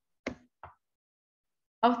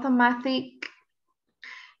 Automatic.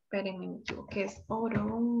 Espérenme, me equivoqué. Es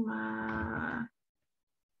automatic.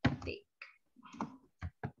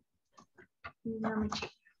 Machine.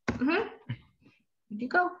 Here you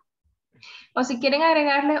go. O si quieren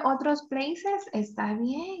agregarle otros places, está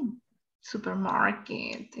bien.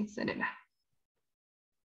 Supermarket, etc.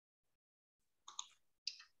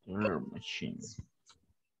 Teller machine.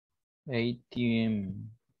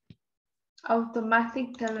 ATM.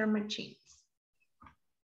 Automatic teller machines.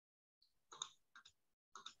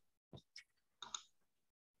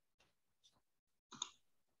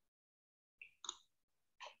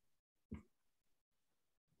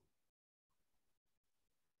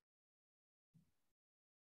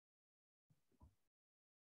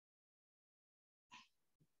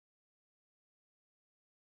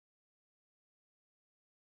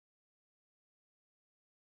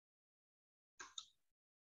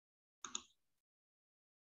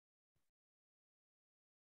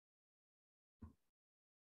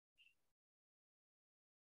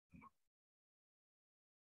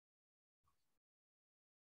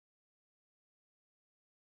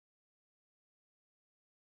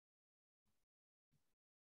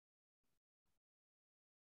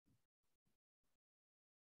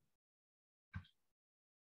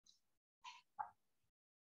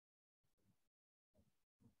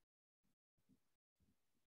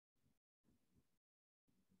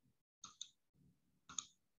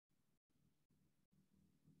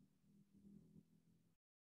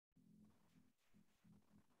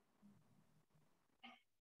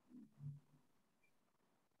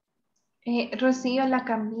 Rocío, la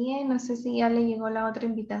cambié, no sé si ya le llegó la otra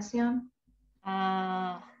invitación.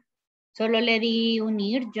 Solo le di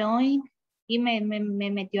unir, join, y me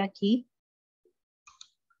metió aquí.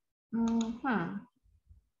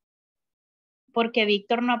 Porque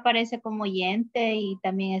Víctor no aparece como oyente y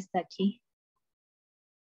también está aquí.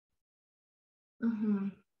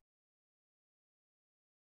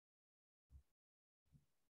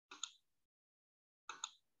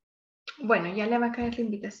 Bueno, ya le va a caer la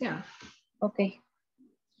invitación. Ok.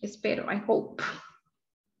 Espero, I hope.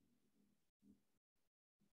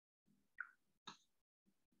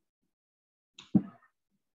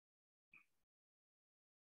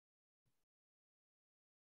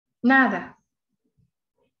 Nada.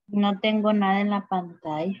 No tengo nada en la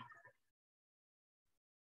pantalla.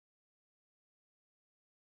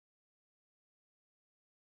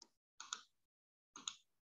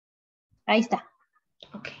 Ahí está.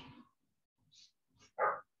 Ok.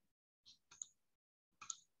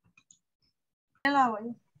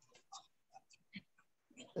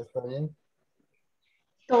 Está bien.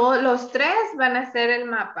 Todos los tres van a hacer el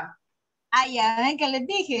mapa. Ah, ya ven que les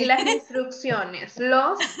dije. Y las instrucciones,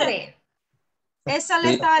 los tres. Eso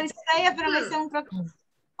le estaba diciendo a ella, pero le hice un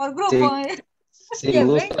por grupo. Sí, si Ya ven.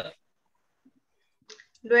 gusta.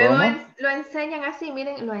 Luego ¿Cómo? lo enseñan así,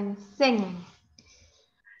 miren, lo enseñan.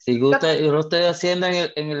 Si gusta, yo lo estoy haciendo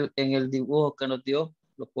en el dibujo que nos dio.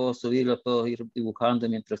 Lo puedo subir, lo puedo ir dibujando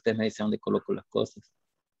mientras ustedes me dicen dónde coloco las cosas.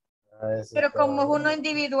 Pero como es uno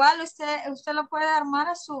individual, usted lo puede armar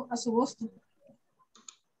a su gusto.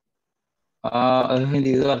 Ah, es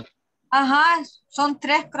individual. Ajá, son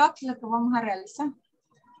 3 croquis lo que vamos a realizar.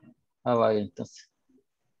 Ah, vaya, entonces.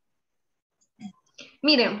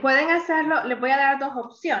 Miren, pueden hacerlo, les voy a dar dos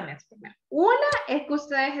opciones. Una es que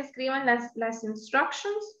ustedes escriban las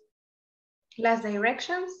instructions, las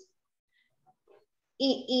directions,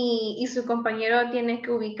 y su compañero tiene que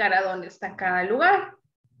ubicar a dónde está cada lugar.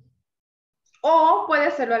 O puede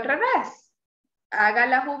hacerlo al revés. Haga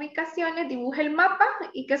las ubicaciones, dibuje el mapa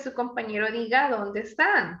y que su compañero diga dónde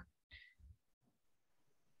están.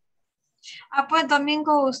 Ah, pues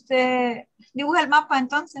Domingo, usted dibuja el mapa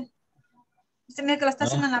entonces. Usted me dice que lo está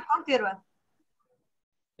haciendo en la computer, ¿verdad?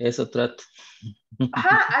 Eso trato.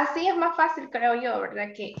 Ajá, así es más fácil, creo yo,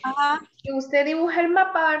 ¿verdad? Que usted dibuje el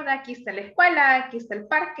mapa, ¿verdad? Aquí está la escuela, aquí está el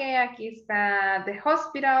parque, aquí está the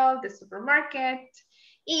hospital, the supermarket.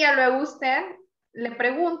 Y ya luego usted le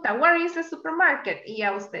pregunta, where is the supermarket? Y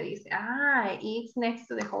ya usted dice, ah, it's next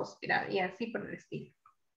to the hospital. Y así por el estilo.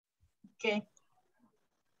 Ok.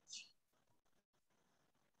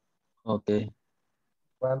 Ok.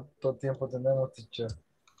 ¿Cuánto tiempo tenemos, teacher?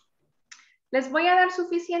 Les voy a dar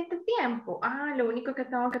suficiente tiempo. Ah, lo único que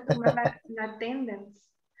tengo que tomar la attendance.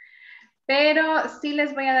 Pero sí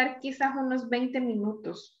les voy a dar quizás unos 20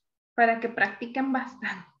 minutos para que practiquen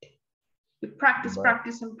bastante. Y practice,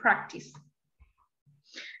 practice, and practice.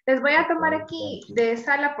 Les voy a tomar aquí de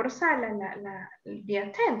sala por sala the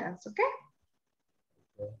attendance, ¿ok?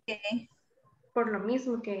 Ok. Por lo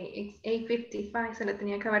mismo que it's 8:55 se le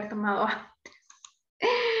tenía que haber tomado antes.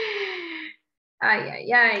 Ay,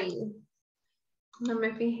 ay, ay. No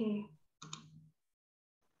me fijé.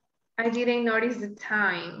 I didn't notice the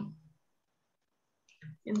time.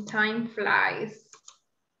 And time flies.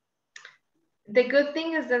 The good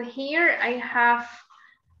thing is that here I have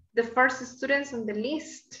the first students on the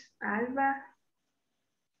list. Alba.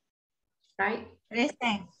 Right?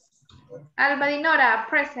 Present. Alba Dinora,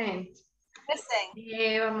 present.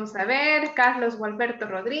 Present. Vamos a ver. Carlos Gualberto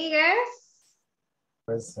Rodríguez.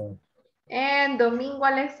 Present. And Domingo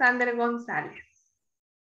Alexander González.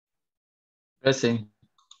 Present.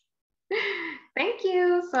 Thank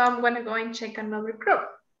you. So I'm going to go and check another group.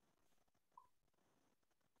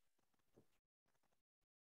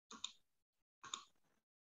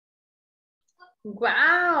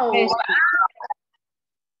 Wow.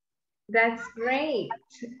 That's great.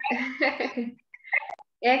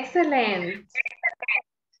 Excellent.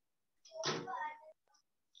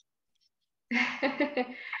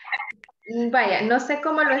 Vaya, no sé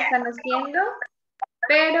cómo lo están haciendo,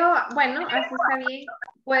 pero bueno, así está bien.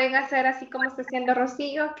 Pueden hacer así como está haciendo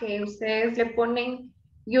Rocío, que ustedes le ponen,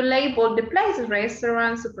 you label the places,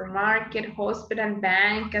 restaurant, supermarket, hospital,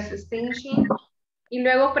 bank, gas station, y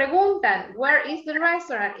luego preguntan, where is the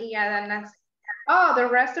restaurant? Y ya dan las, oh, the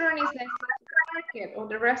restaurant is next to the supermarket, or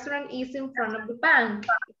the restaurant is in front of the bank.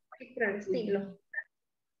 Por el estilo.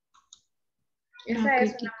 Esa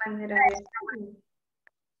es una manera de...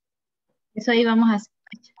 Eso íbamos a hacer.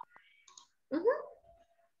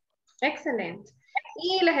 Excelente.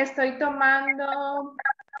 Y les estoy tomando...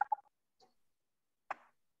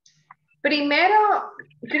 Primero,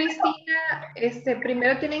 Cristina,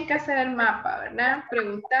 primero tienen que hacer el mapa, ¿verdad?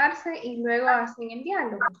 Preguntarse y luego hacen el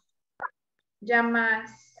diálogo. Ya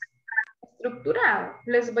más estructurado.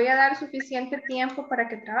 Les voy a dar suficiente tiempo para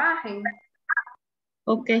que trabajen.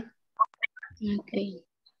 Ok. Ok.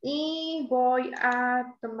 Y voy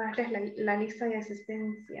a tomarles la lista de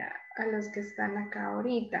asistencia a los que están acá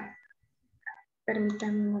ahorita.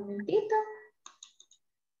 Permítanme un momentito.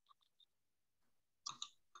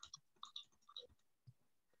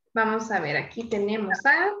 Vamos a ver, aquí tenemos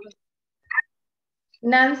a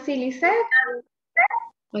Nancy Lisset.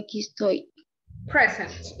 Aquí estoy.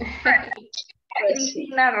 Present.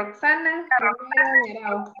 Cristina Roxana.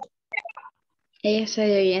 Ella es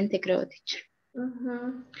de oyente, creo, teacher.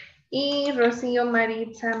 Ujú. Y Rocío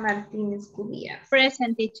Maritza Martínez Cubías.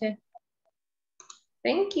 Present, teacher.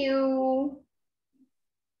 Thank you.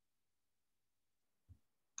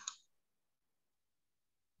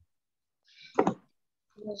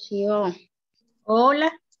 Rocío,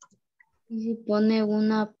 Hola. y si pone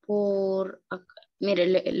una por acá. Mire,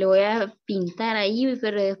 le voy a pintar ahí,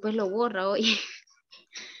 pero después lo borra hoy.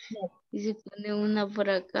 Y si pone una por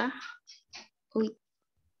acá. Uy,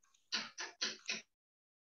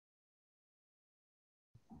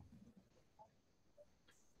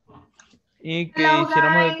 Y que Hello,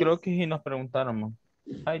 hiciéramos el guys. croquis y nos preguntáramos.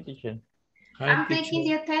 Hi, teacher. I'm taking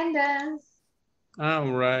the attendance.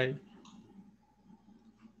 All right.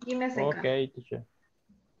 Give me a second. Okay, teacher.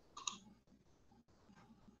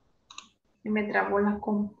 Y me trabó la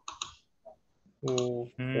compu.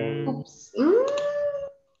 Mm, Ups.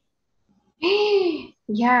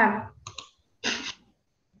 Ya.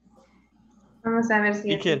 Vamos a ver si así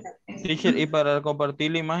teacher, está. teacher, y para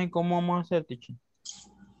compartir la imagen, ¿cómo vamos a hacer, teacher?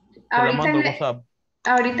 Te la Ahorita, mando a WhatsApp.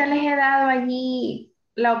 ahorita les he dado allí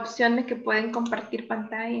la opción de que pueden compartir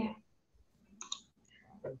pantalla.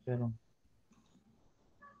 Pero,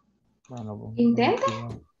 bueno, pues, Intente.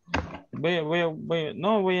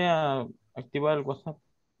 voy a activar el WhatsApp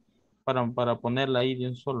para ponerla ahí de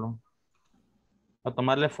un solo. A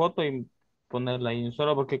tomarle foto y ponerla ahí de un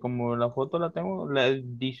solo, porque como la foto la tengo,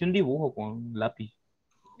 dice un dibujo con lápiz.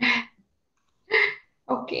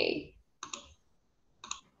 Ok.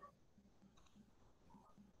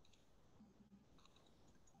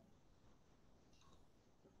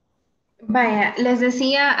 Vaya, les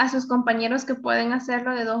decía a sus compañeros que pueden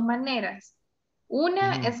hacerlo de dos maneras.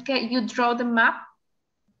 Una Ujú. es que you draw the map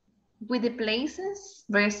with the places,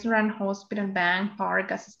 restaurant, hospital, bank, park,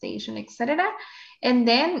 gas station, etc. And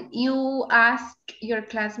then you ask your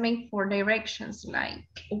classmate for directions, like,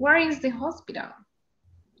 where is the hospital?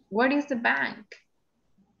 Where is the bank?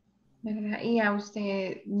 ¿Verdad? Y ya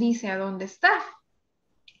usted dice a dónde está.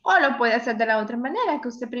 O lo puede hacer de la otra manera, que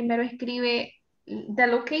usted primero escribe the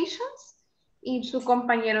locations y su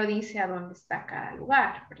compañero dice a dónde está cada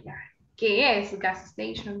lugar, ¿verdad? ¿Qué es gas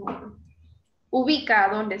station? Ubica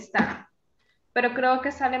a dónde está. Pero creo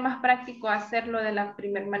que sale más práctico hacerlo de la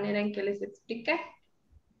primera manera en que les expliqué.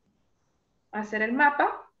 Hacer el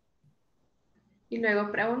mapa y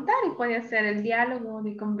luego preguntar y puede hacer el diálogo,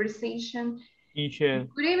 the conversation. Teacher,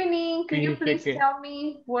 Good evening, could you fíjese please que, tell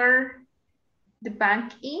me where the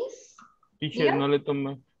bank is? teacher,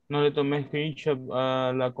 Dígame. no le tomé screenshot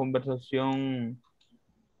a la conversación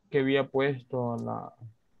que había puesto a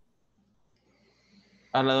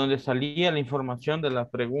la donde salía la información de las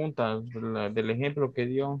preguntas, del ejemplo que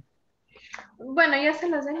dio. Bueno, ya se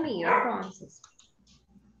los envío entonces.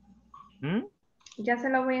 ¿Mm? Ya se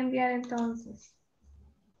lo voy a enviar entonces.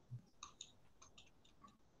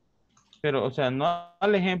 Pero, o sea, no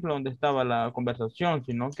al ejemplo donde estaba la conversación,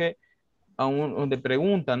 sino que donde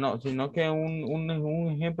pregunta, no, sino que un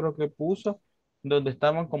ejemplo que puso donde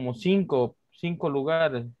estaban como cinco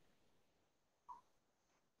lugares.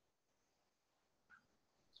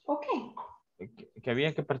 Ok. Que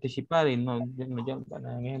había que participar y no, yo,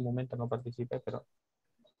 bueno, en ese momento no participé, pero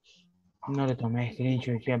no le tomé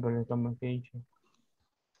screenshot, siempre le tomo screenshot.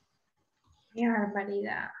 Qué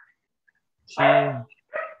barbaridad. Sí,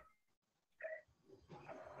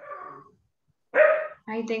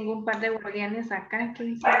 Ahí tengo un par de guardianes acá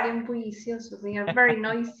que son bien bulliciosos. They are very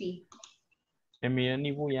noisy. el mío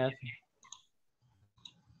ni bulla hace.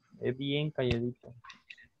 Es bien calladito.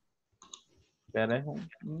 Pero es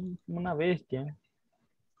una bestia.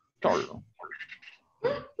 Cholo.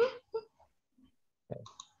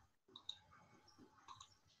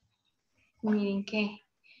 Miren que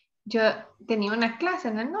yo tenía una clase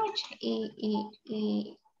en la noche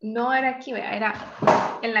y no era aquí, vea, era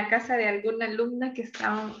en la casa de alguna alumna que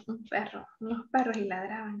estaba un perro, unos perros y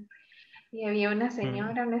ladraban. Y había una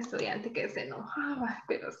señora, una estudiante que se enojaba,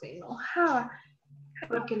 pero se enojaba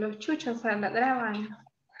porque los chuchos ladraban.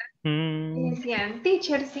 Y decían,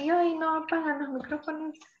 teacher, si hoy no apagan los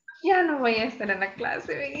micrófonos, ya no voy a estar en la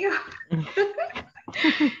clase, me dijo.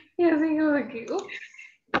 Y así como que, ups,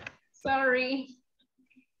 sorry.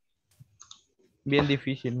 Bien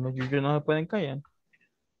difícil, los yuyos no se pueden callar.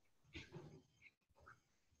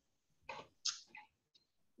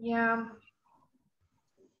 Ya.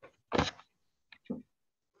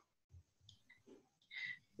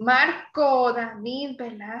 Marco David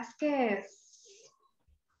Velázquez.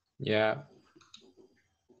 Yeah.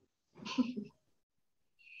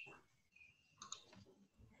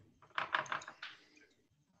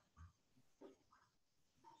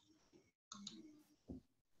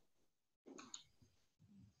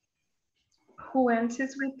 Who else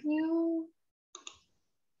is with you?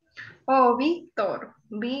 Oh, Víctor.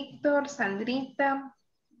 Víctor, Sandrita,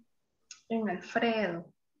 and Alfredo.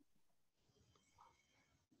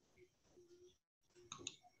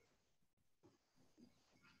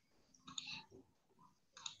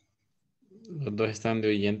 Los dos están de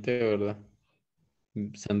oyente, ¿verdad?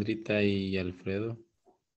 Sandrita y Alfredo.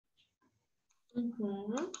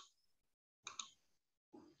 Ujú.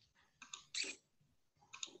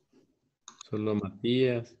 Solo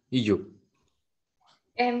Matías y yo.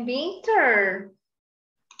 And Víctor.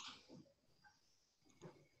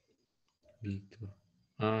 Víctor.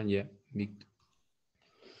 Ah, ya, Víctor.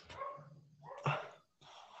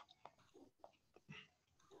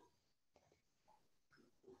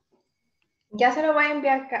 Ya se lo voy a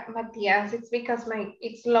enviar, Matías. It's because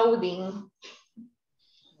it's loading.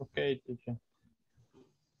 Ok, teacher.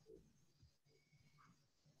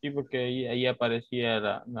 Sí, porque ahí aparecía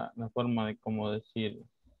la forma de cómo decirlo.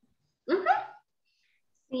 Ujú.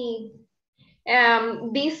 Sí.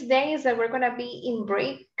 These days that we're gonna be in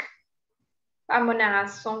break, I'm gonna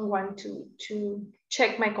ask someone to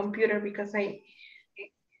check my computer because I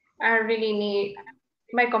really need,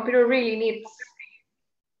 my computer really needs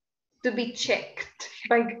to be checked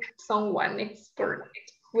by someone expert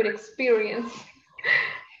with experience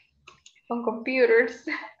on computers.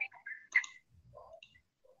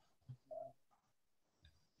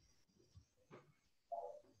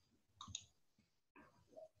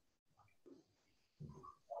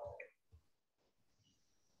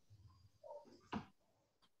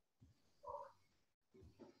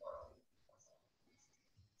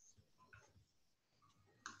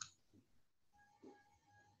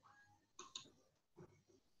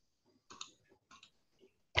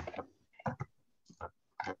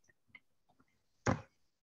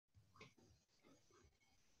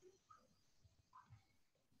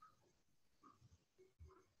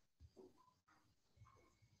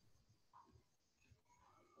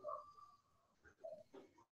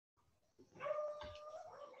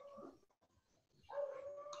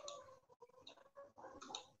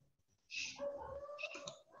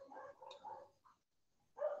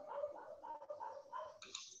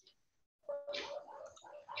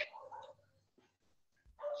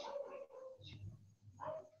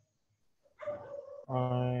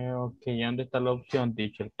 Ok, ¿dónde está la opción,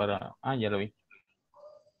 teacher? Para... Ah, ya lo vi.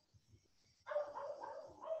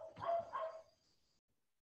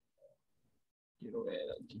 Quiero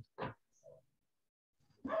ver aquí.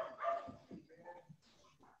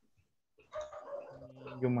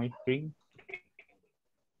 You my screen.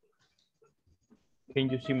 Can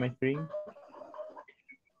you see my screen?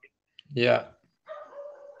 Yeah.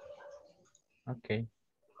 Okay.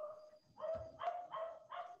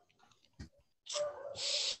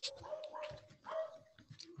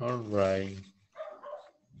 All right.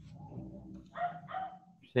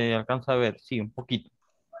 ¿Se alcanza a ver? Sí, un poquito.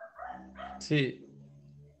 Sí.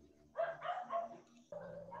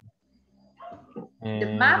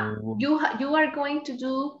 The map, you are going to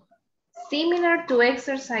do similar to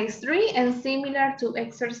exercise 3 and similar to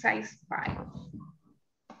exercise 5.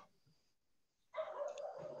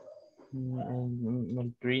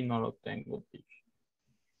 El 3 no lo tengo, teacher.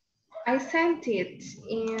 I sent it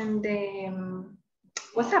in the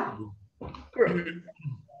WhatsApp group.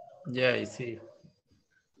 Yeah, I see.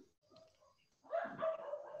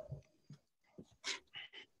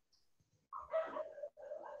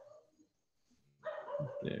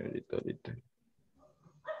 Ahorita.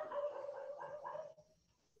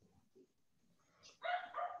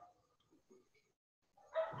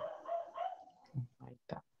 Ahí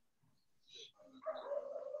está.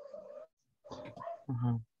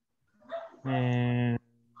 Ajá.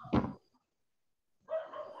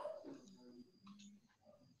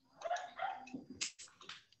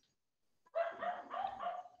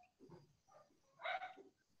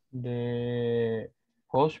 The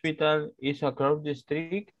hospital is across the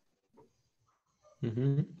street.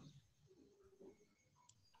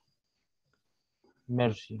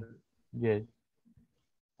 Mercy. Yes.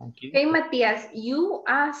 Thank you. Hey, Matías, you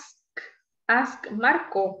ask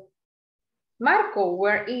Marco. Marco,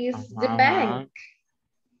 where is the bank?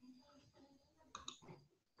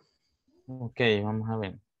 Ok, vamos a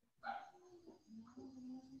ver.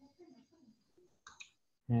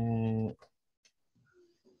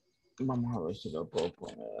 Vamos a ver si lo puedo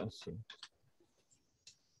poner así.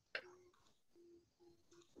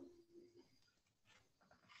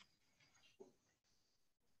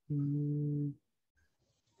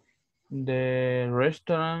 The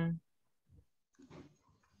restaurant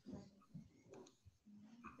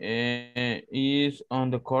is on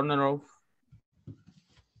the corner of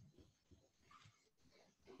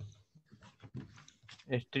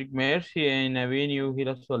Street Mercy en Avenue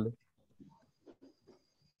Girasoles.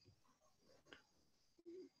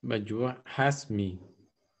 But you asked me.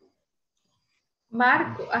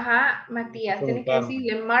 Marco, ajá, Matías, tienes que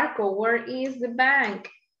decirle, Marco, where is the bank?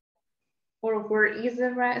 Or where is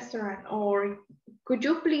the restaurant? Or could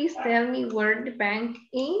you please tell me where the bank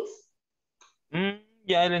is?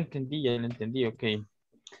 Ya lo entendí, ok.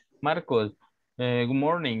 Marcos, good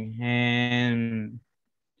morning. And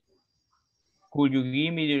could you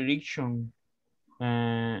give me the direction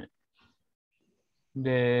to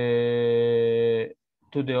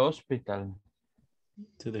the hospital?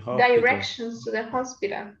 To the hospital. Directions to the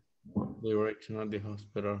hospital. Direction of the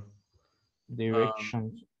hospital.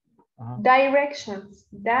 Directions. Directions.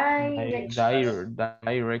 Direction.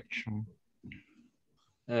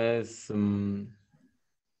 Es,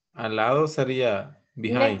 al lado sería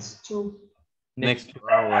behind. Next to.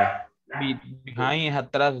 Right. Behind es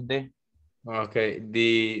atrás de. Okay,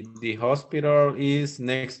 the hospital is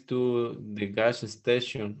next to the gas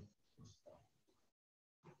station.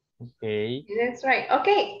 Okay. That's right.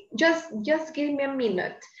 Okay, just give me a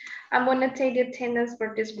minute. I'm gonna take the attendance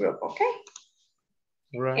for this group, okay?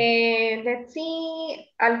 Right. Let's see,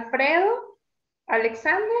 Alfredo,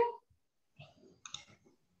 Alexander.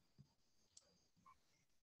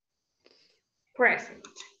 Present.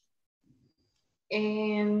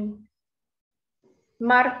 And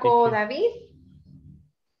Marco David.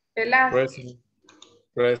 Velázquez.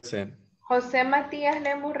 Present. José Matías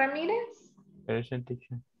Lemus Ramírez. Present,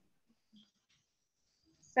 teacher.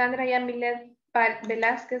 Sandra Yamilet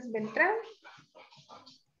Velázquez Beltrán.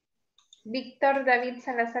 Víctor David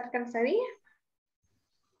Salazar Cansadilla.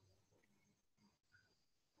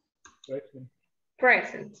 Present.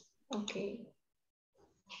 Present. Okay.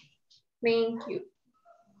 Thank you.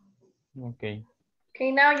 Okay.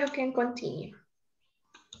 Okay, now you can continue.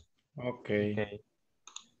 Okay.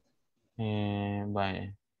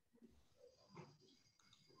 Vaya.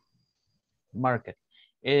 Market.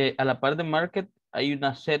 A la par de market hay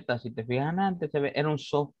una Z. Si te fijas antes, se ve, era un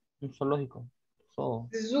zoológico. Zoo.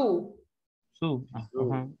 Zoo.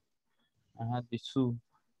 Ajá. Ajá, the zoo.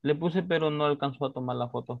 Le puse, pero no alcanzó a tomar la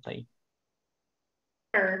foto hasta ahí.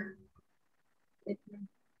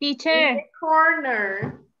 Teacher. In the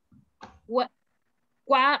corner.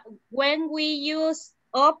 When we use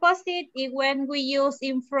opposite and when we use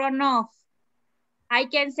in front of. I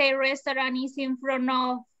can say restaurant is in front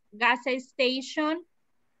of gas station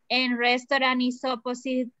and restaurant is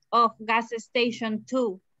opposite of gas station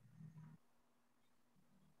too.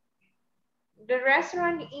 The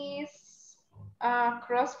restaurant is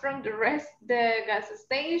across from the gas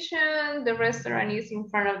station. The restaurant is in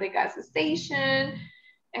front of the gas station.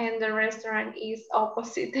 And the restaurant is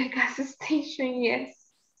opposite the gas station, yes.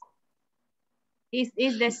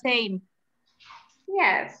 It's the same.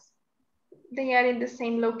 Yes. They are in the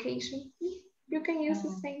same location. You can use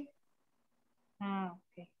the same.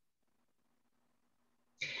 Okay.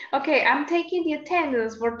 Okay, I'm taking the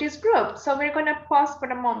attendance for this group. So we're going to pause for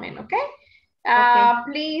a moment, okay?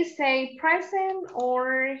 Please say present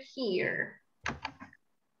or here.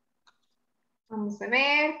 Vamos a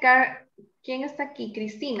ver. ¿Quién está aquí?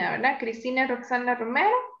 Cristina, ¿verdad? Cristina Roxana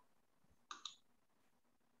Romero.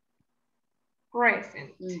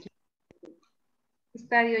 Present.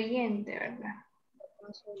 Está de oyente, ¿verdad?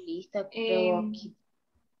 Lista, creo aquí.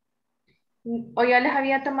 ¿O ya les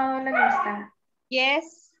había tomado la lista?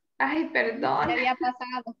 Yes. Ay, perdón. Ya había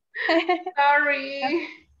pasado. Sorry.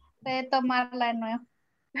 De tomarla de nuevo.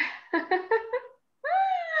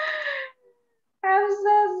 I'm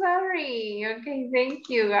so sorry. Okay, thank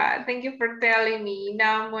you, God. Thank you for telling me.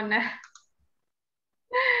 Now I'm gonna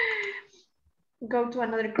go to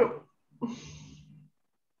another group.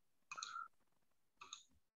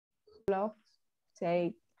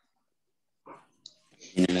 Say.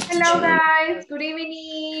 Hello, guys. Good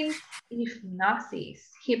evening.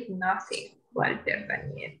 Hypnosis. Walter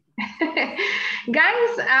Daniel.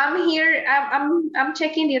 Guys, I'm here. I'm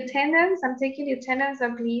checking the attendance. I'm taking the attendance,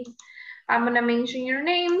 and please, I'm gonna mention your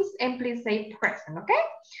names and please say present, okay?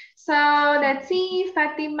 So let's see,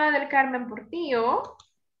 Fatima del Carmen Portillo.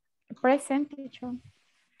 Present, teacher.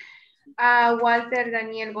 Walter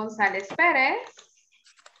Daniel González Pérez.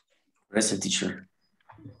 Present, teacher.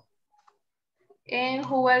 And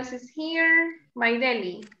who else is here?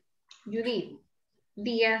 Maideli, Judith,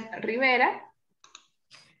 Díaz Rivera.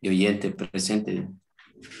 Y oyente presente.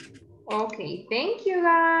 Okay, thank you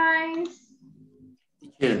guys.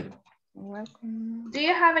 Teacher. Welcome. Do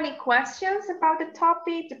you have any questions about the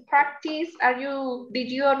topic, the practice?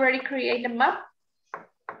 Did you already create a map?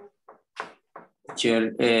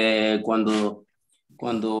 Teacher, cuando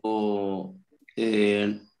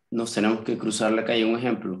nos tenemos que cruzar la calle, un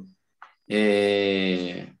ejemplo.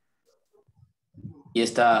 Y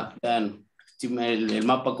está, vean, el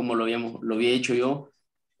mapa como lo había hecho yo,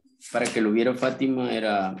 para que lo viera Fátima,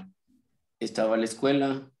 estaba la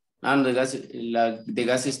escuela, no, de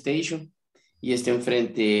gas station, y está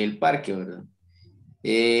enfrente el parque, ¿verdad?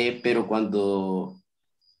 Pero cuando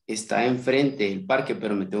está enfrente el parque,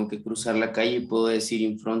 pero me tengo que cruzar la calle, puedo decir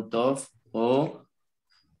in front of o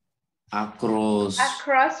across.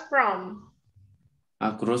 Across from.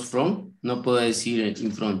 Across from, no puedo decir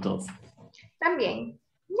in front of. También.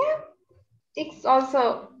 Yeah. It's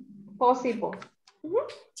also possible.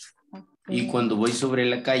 Y cuando voy sobre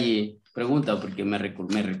la calle, pregunta, porque me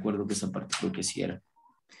recuerdo que esa parte creo que sí era.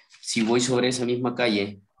 Si voy sobre esa misma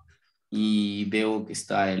calle y veo que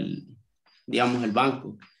está digamos, el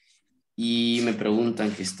banco, y me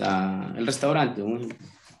preguntan que está el restaurante,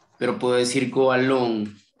 pero puedo decir go along,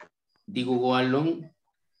 digo go along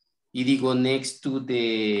y digo next to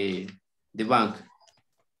the bank.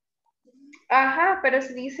 Ajá, pero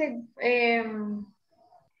si dice,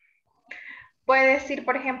 puede decir,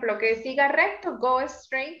 por ejemplo, que siga recto, go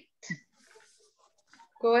straight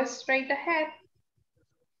ahead,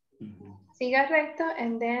 siga recto,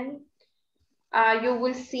 and then you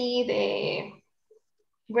will see the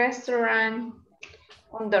restaurant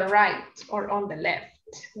on the right or on the left,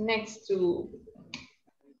 next to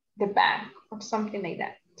the bank or something like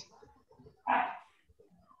that.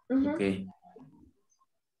 Okay.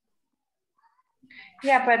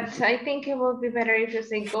 Yeah, but I think it would be better if you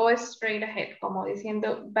say go straight ahead, como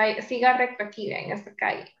diciendo, siga recto aquí en esta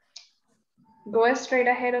calle. Go straight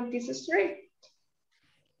ahead on this street.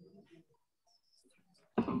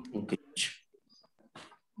 Okay.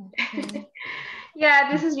 Yeah,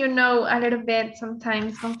 this is, you know, a little bit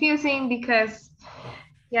sometimes confusing because,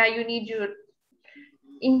 yeah, you need your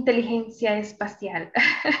inteligencia espacial.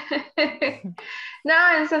 No,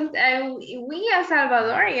 and we as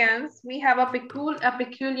Salvadorians, we have a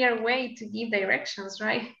peculiar way to give directions,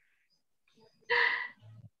 right?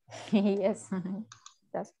 Yes,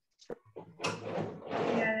 that's true.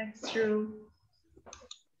 Yeah, that's true.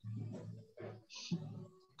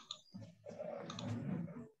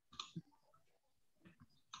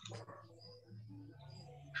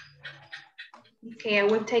 Okay, I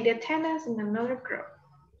will take the attendance in another group.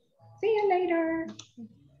 See you later.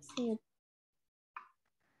 See you.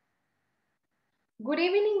 Good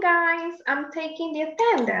evening, guys. I'm taking the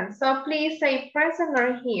attendance, so please say present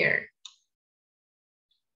or here.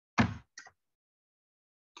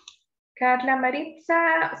 Carla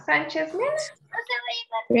Maritza Sánchez Mena.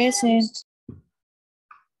 Present.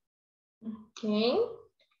 Okay.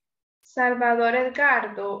 Salvador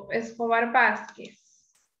Edgardo Escobar Vázquez.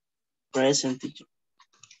 Present, teacher.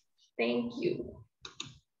 Thank you.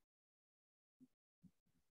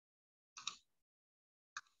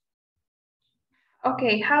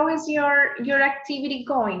 Okay, how is your activity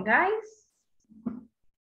going, guys?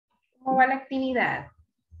 ¿Cómo va la actividad?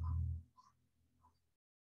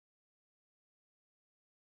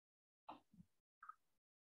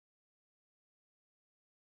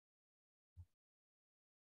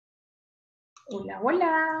 Hola,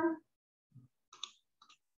 hola.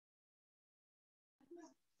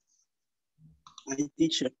 Hi,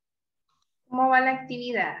 teacher. ¿Cómo va la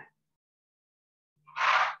actividad?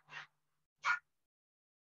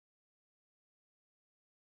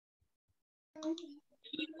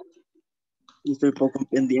 Estoy poco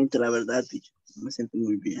pendiente, la verdad, teacher. Me siento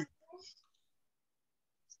muy bien.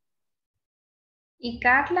 ¿Y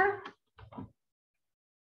Carla?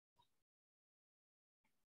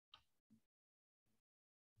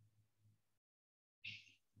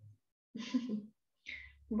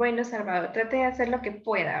 Bueno, Salvador, trate de hacer lo que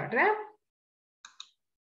pueda, ¿verdad?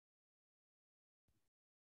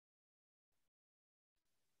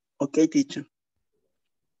 Okay, teacher.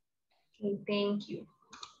 Okay, thank you.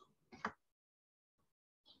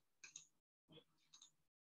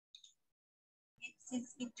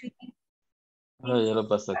 No, ya lo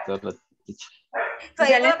pasó Carla, teacher.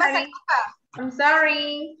 Ya les había, I'm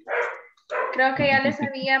sorry. Creo que ya les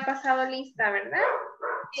había pasado lista, ¿verdad?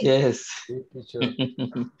 Yes.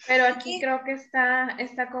 Pero aquí creo que está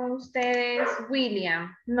con ustedes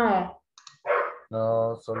William. No.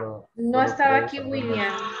 No, solo. No estaba tres, aquí al menos.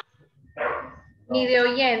 William. No. Ni de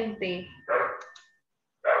oyente.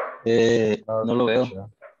 No lo veo.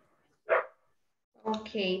 Ok,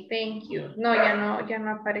 thank you. No, ya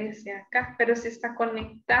no aparece acá, pero sí está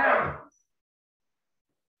conectado.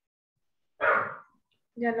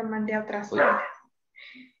 Ya lo mandé a otra sala.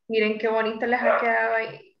 Miren qué bonito les ha quedado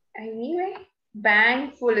ahí. Ahí vive.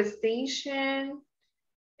 Bank, full station,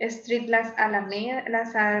 Street, las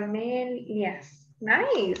Alamelias.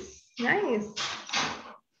 Nice, nice.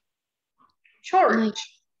 Short.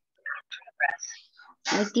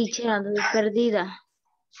 Ay, teacher, ando perdida.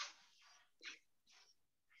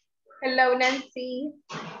 Hello, Nancy.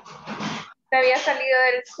 ¿Te había salido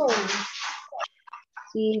del Zoom?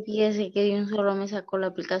 Sí, fíjese que de un solo me sacó la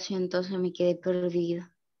aplicación, entonces me quedé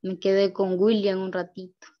perdida. Me quedé con William un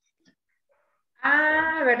ratito.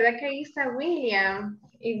 Ah, ¿verdad que ahí está William?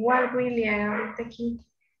 Igual William, ahorita aquí.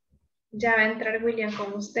 Ya va a entrar William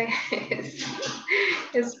con ustedes.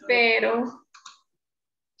 Espero.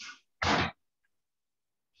 A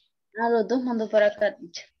los dos mando para acá,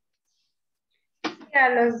 teacher. Ya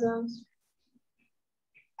los dos.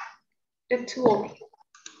 The two of you.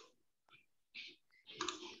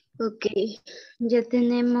 Ok, ya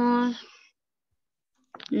tenemos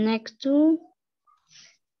next to,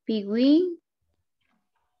 Pigui,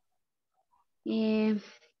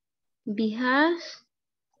 Bihas,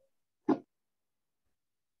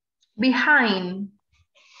 Behind.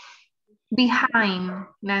 Behind,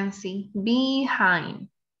 Nancy. Behind.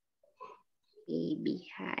 y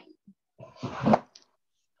behind.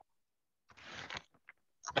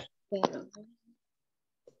 Pero,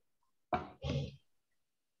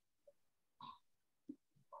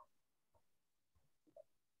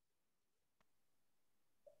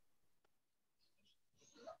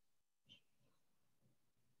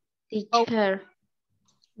 teacher.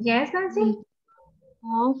 Yes, Nancy?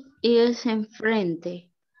 Off es enfrente.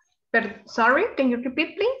 Sorry, can you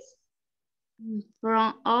repeat, please? In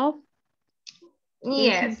front of es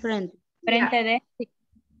Yes. enfrente. Frente de.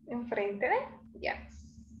 Enfrente de. Yes.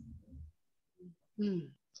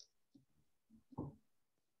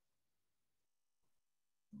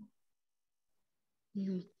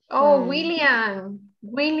 Oh, William.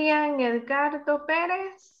 William Edgardo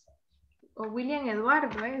Pérez. O William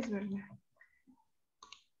Eduardo es, ¿verdad?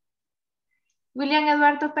 William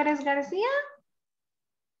Eduardo Pérez García.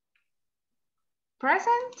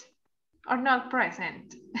 Present or not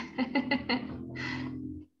present?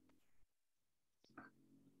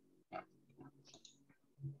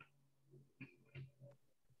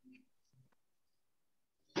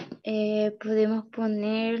 Podemos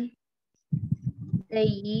poner the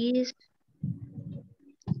is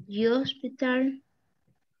hospital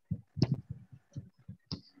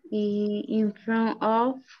in front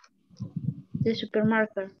of the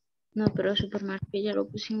supermarket. No, pero supermarket ya lo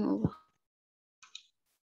pusimos abajo.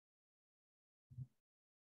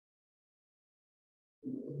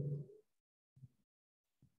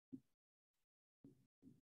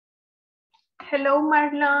 Hello,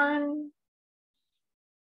 Marlon.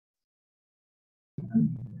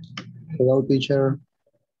 Hello, teacher.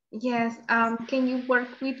 Yes, can you work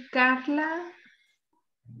with Carla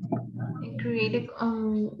and create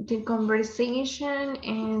the conversation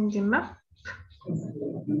and the map?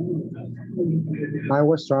 I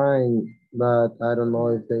was trying, but I don't know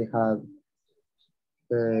if they had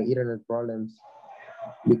internet problems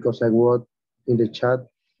because I was in the chat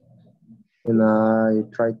and I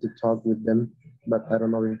tried to talk with them, but I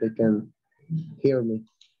don't know if they can hear me.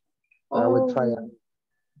 I will try.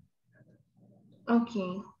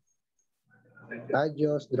 Okay. I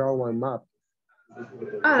just draw one map.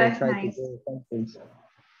 Oh, that's nice.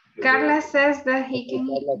 Carla says that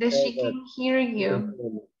she can hear you.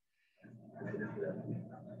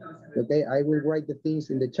 Okay, I will write the things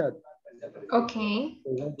in the chat. Okay.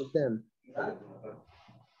 Them.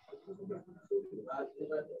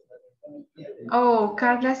 Oh,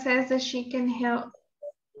 Carla says that she can help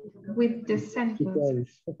with the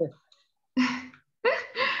sentences.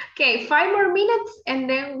 Okay, 5 more minutes and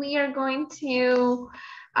then we are going to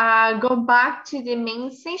go back to the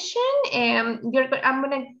main session. And I'm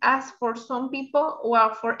going to ask for some people,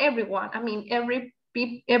 well, for everyone. I mean, every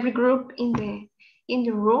group in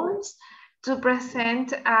the rooms to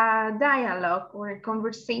present a dialogue or a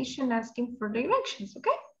conversation asking for directions,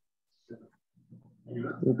 okay?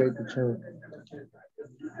 Okay, teacher.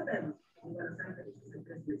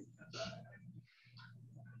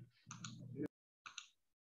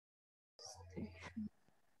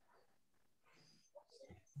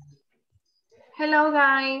 Hello,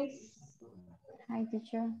 guys. Hi,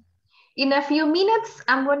 teacher. In a few minutes,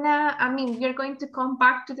 we're going to come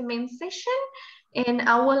back to the main session and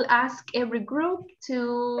I will ask every group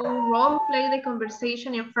to role play the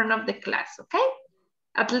conversation in front of the class, okay?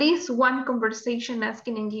 At least one conversation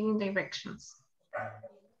asking and giving directions.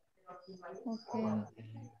 Okay.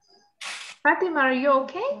 Fatima, are you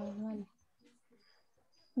okay?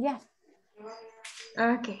 Yeah.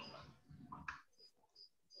 Okay.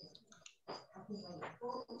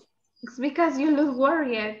 It's because you look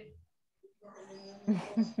worried.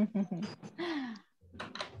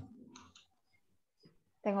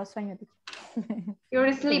 Tengo sueño. You're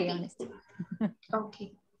To be sleepy. honest.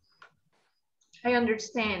 Okay. I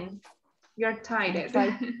understand. You're tired.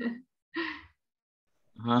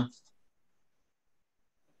 Ajá.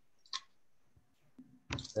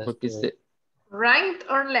 Porque se... Right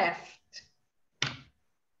or left?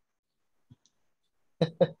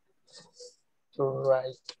 Turn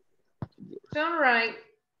right. Turn right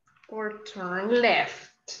or turn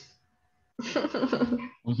left.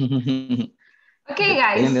 Okay,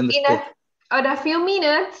 guys, in a few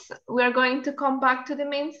minutes, we're going to come back to the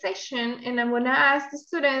main session and I'm gonna ask the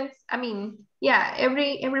students, every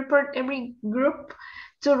group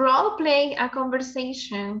to role play a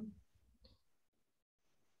conversation.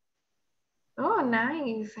 Oh,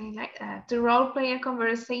 nice, I like that. To role play a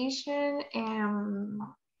conversation and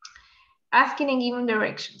asking and giving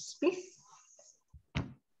directions, please.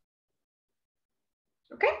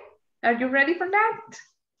 Okay, are you ready for that?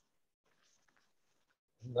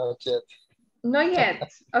 Not yet. Not yet.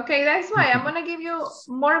 Okay, that's why I'm gonna give you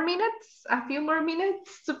more minutes, a few more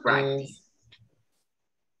minutes to practice.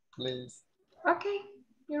 Please. Okay,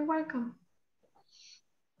 you're welcome.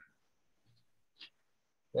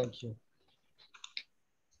 Thank you.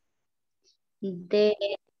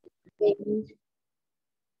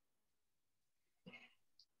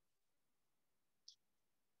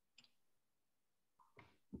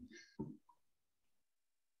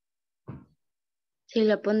 Si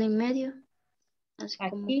la pone en medio, así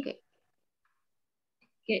como que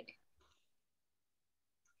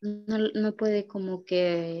no puede como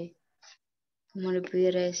que, como le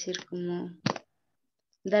pudiera decir, como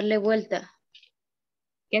darle vuelta.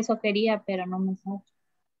 Que eso quería, pero no me sale.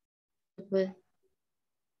 Pues,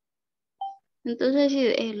 entonces sí,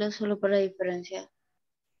 es solo para diferenciar.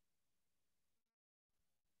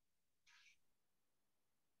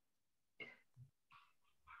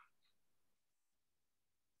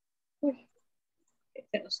 Uy,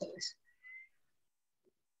 pero sabes.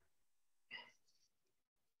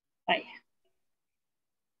 Vaya.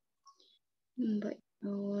 Vaya,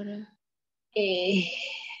 ahora.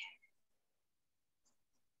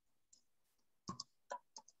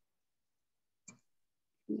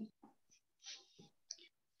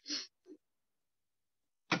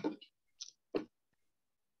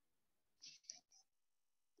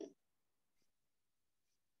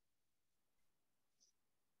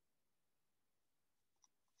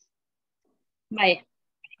 Vaya.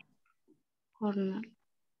 Corner.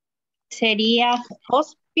 Sería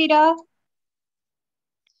hospital.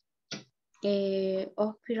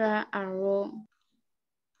 Hospital around.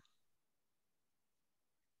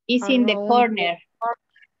 Is in the corner.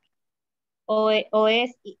 O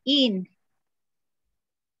es in.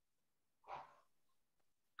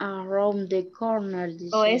 Around the corner.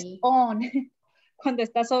 O es on. Cuando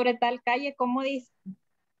está sobre tal calle, ¿cómo dice?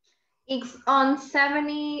 It's on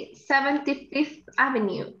 75th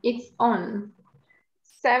Avenue. It's on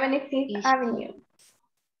 75th Avenue.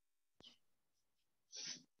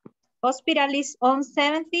 Hospital is on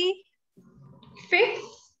 75th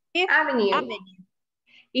Avenue.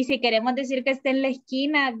 Y si queremos decir que está en la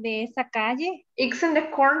esquina de esa calle. It's in the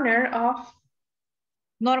corner of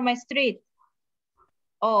Norma Street.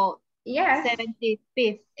 O yes.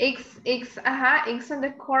 75th. It's in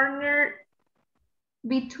the corner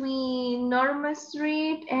between Norma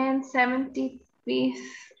Street and 75th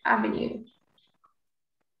Avenue.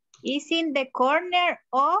 Is in the corner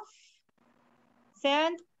of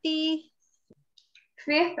 75th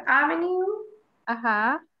Avenue.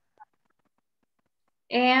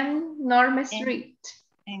 And Norma Street.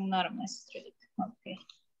 En Norma Street, ok.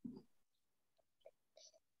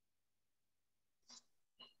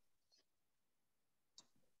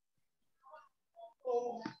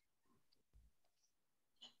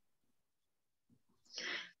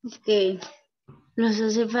 Ok. Nos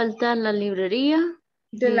hace falta la librería.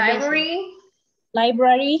 The library.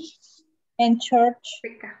 Library and church.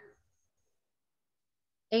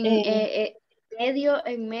 En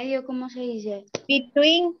medio, ¿cómo se dice?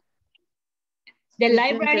 Between. The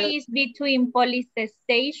library is between police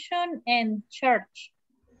station and church.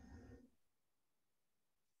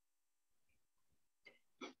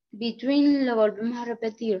 Between lo volvemos a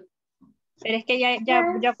repetir. Pero es que ya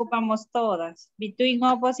ocupamos todas. Between,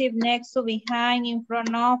 opposite, next to, behind, in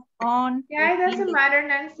front of, on. Yeah, it doesn't matter,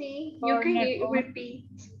 Nancy. You can repeat.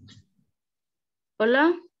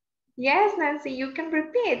 ¿Hola? Yes, Nancy, you can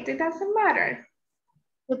repeat. It doesn't matter.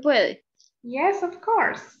 ¿Se puede? Yes, of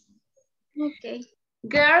course. Ok.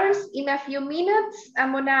 Girls, in a few minutes,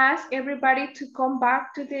 I'm gonna ask everybody to come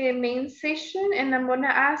back to the main session, and I'm gonna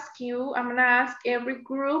ask every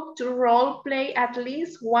group to role play at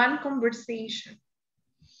least one conversation.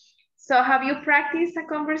 So have you practiced a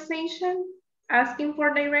conversation asking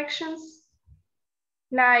for directions?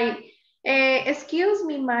 Like, excuse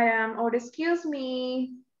me, madam, or excuse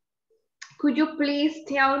me, could you please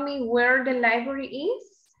tell me where the library is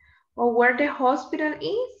or where the hospital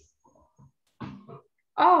is?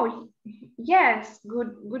 Oh, yes,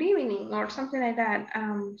 good evening, or something like that.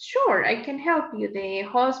 Sure, I can help you. The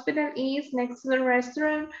hospital is next to the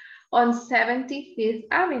restaurant on 75th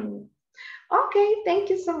Avenue. Okay, thank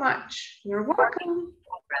you so much. You're welcome.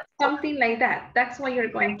 Something like that. That's what you're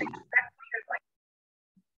going to do.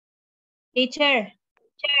 Teacher.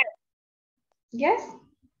 Yes?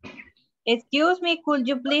 Excuse me, could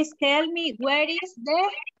you please tell me where is the?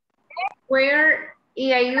 Where,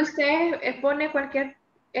 y ahí usted pone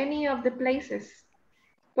any of the places.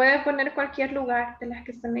 Puede poner cualquier lugar de las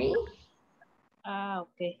que están ahí. Ah,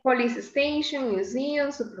 okay. Police station,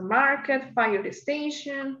 museum, supermarket, fire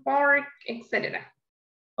station, park, etc.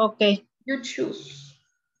 Okay. You choose.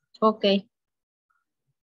 Okay.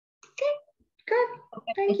 Okay, good.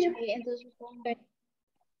 Okay. Thank you. Entonces,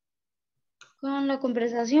 con la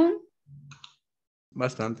conversación.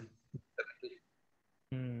 Bastante.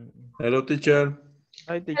 Hello, teacher.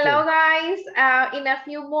 Hi, teacher. Hello, guys. In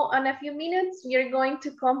a few minutes, we are going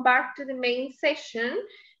to come back to the main session,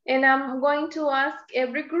 and I'm going to ask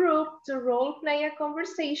every group to role play a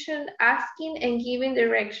conversation, asking and giving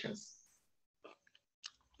directions.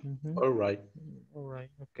 All right. All right.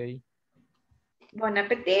 Okay. Bon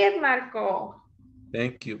appetit, Marco.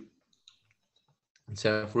 Thank you. It's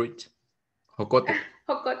a fruit. Jocote.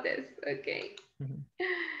 Jocotes. Okay.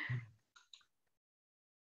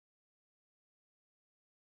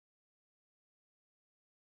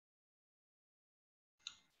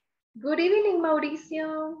 Good evening,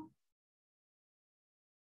 Mauricio.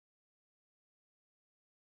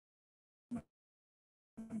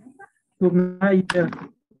 Good night.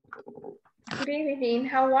 Good evening.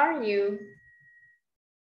 How are you?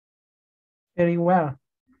 Very well.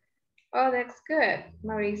 Oh, that's good,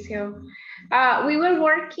 Mauricio. We were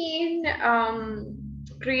working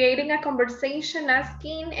creating a conversation,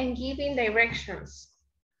 asking and giving directions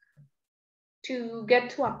to get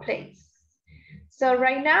to a place. So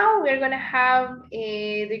right now we're gonna have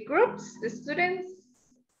the groups, the students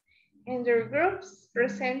and their groups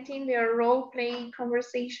presenting their role-playing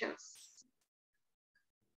conversations.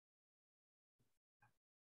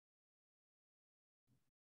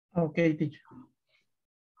 Okay, teacher.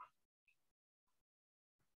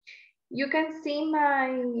 You can see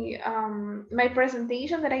my my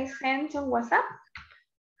presentation that I sent on WhatsApp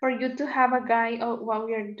for you to have a guide of what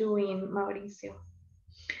we are doing, Mauricio.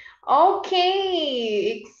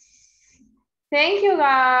 Okay, thank you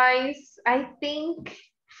guys. I think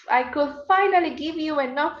I could finally give you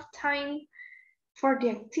enough time for the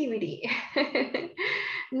activity.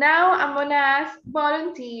 Now I'm gonna ask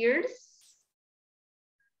volunteers.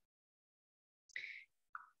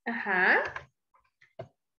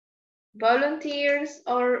 Volunteers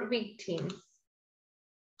or victims?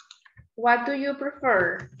 What do you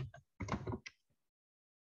prefer?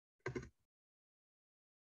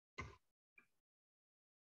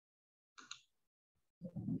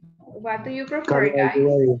 What do you prefer, guys?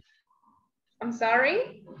 I'm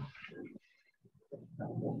sorry?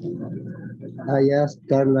 I asked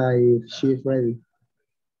Carla if she's ready.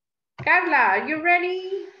 Carla, are you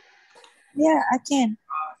ready? Yeah, I can.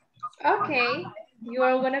 Okay, you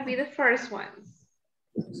are gonna be the first ones.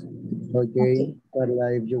 Okay,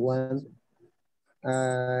 Carla, if you want,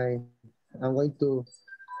 I'm going to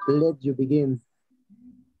let you begin.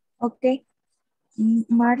 Okay.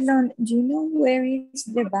 Marlon, do you know where is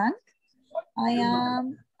the bank? I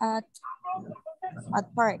am at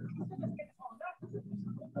park.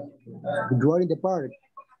 You are in the park.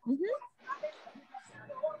 Mm-hmm.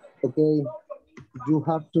 Okay, you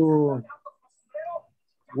have to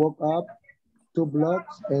walk up 2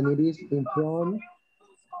 blocks and it is in front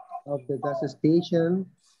of the gas station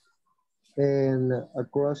and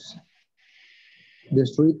across the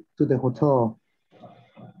street to the hotel.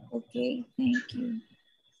 Okay, thank you.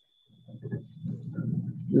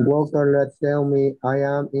 Walker, let's tell me, I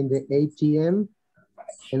am in the ATM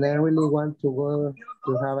and I really want to go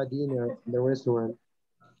to have a dinner in the restaurant.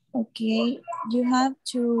 Okay, you have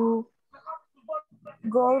to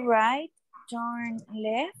go right, turn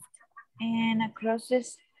left, and across the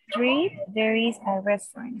street, there is a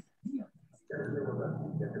restaurant.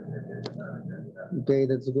 Okay,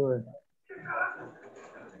 that's good.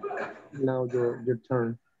 Now your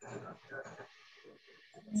turn.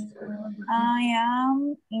 I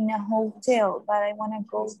am in a hotel, but I want to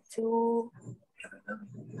go to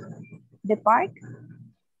the park.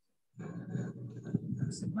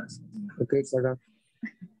 Okay, Cara.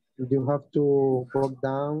 You have to walk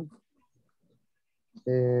down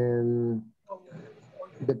and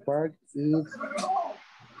the park is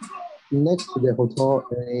next to the hotel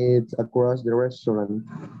and it's across the restaurant.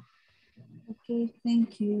 Okay,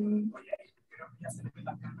 thank you.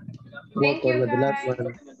 Thank you, Welcome, the last guys.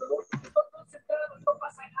 one.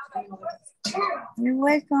 You're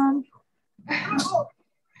welcome.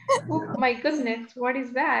 Oh my goodness, what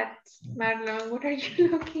is that? Marlon, what are you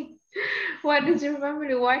looking? What is your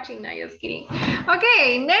family watching? No, just kidding.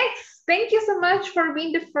 Okay, next. Thank you so much for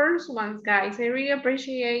being the first ones, guys. I really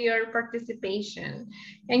appreciate your participation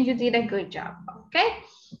and you did a good job, okay?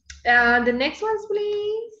 The next ones,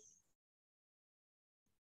 please.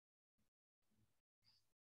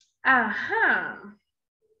 Uh-huh.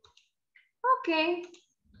 Okay.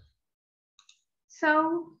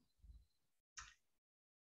 So,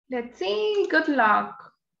 let's see. Good luck.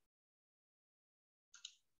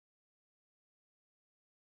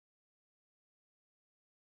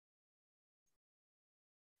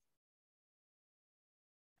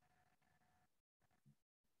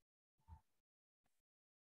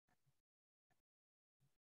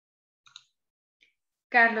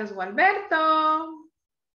 Carlos Gualberto.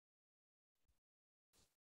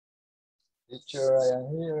 Teacher, I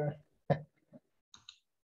am here.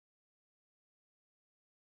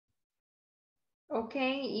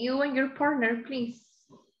 Okay, you and your partner, please.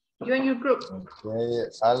 You and your group. Okay,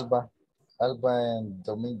 Alba and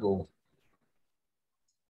Domingo.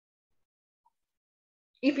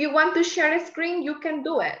 If you want to share a screen, you can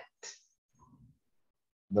do it.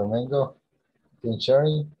 Domingo, can share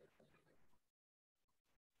it?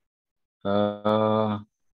 I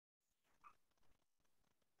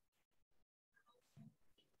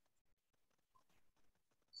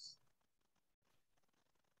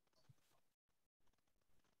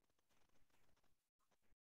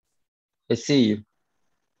see you.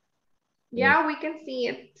 Yeah, we can see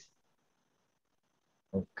it.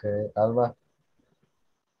 Okay, Alba.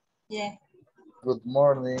 Yeah. Good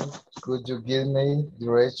morning. Could you give me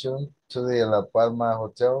direction to the La Palma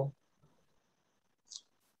Hotel?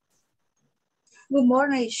 Good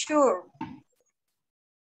morning, sure.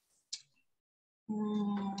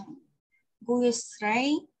 Google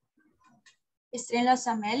Street, Street Las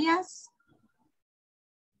Amelias,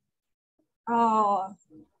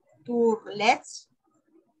 to Let's,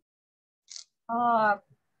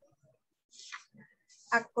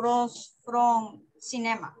 across from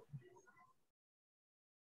cinema.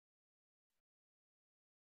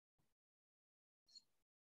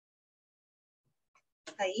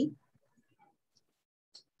 Ahí.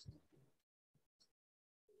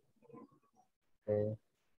 Okay.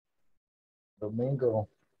 Domingo.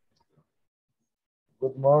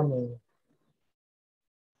 Good morning.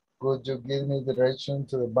 Could you give me direction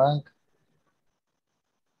to the bank?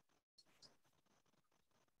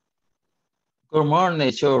 Good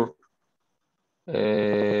morning, sure.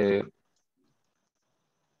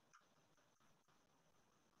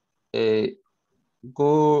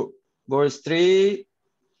 Go Street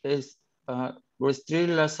is Go Street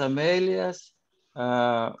Las Amelias.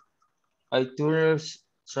 I tours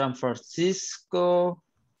San Francisco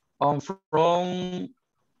on from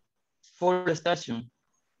Ford Station.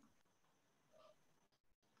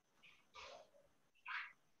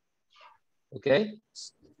 Okay.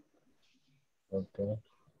 Okay.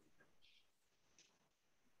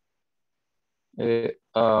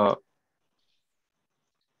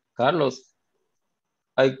 Carlos,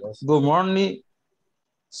 Yes. good morning.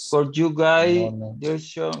 Could you guys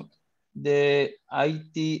direction the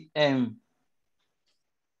ITM?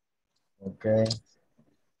 Okay.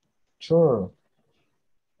 Sure.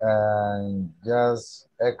 And just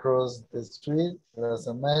across the street, Las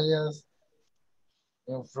Amelias,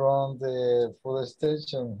 in front the full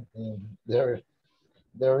station, there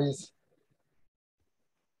is.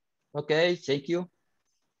 Okay, thank you.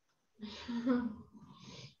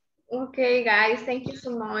 Okay, guys, thank you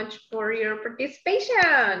so much for your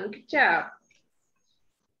participation. Good job.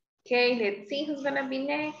 Okay, let's see who's gonna be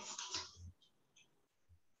next.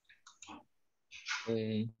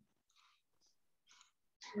 Okay.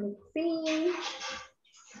 Let's see.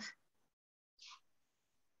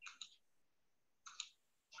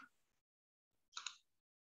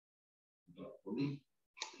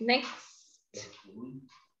 Next.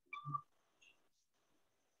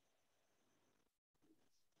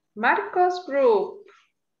 Marcos Group.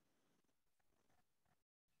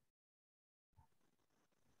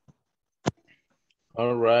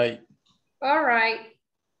 All right. All right.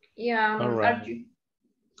 Yeah. All Are right. you,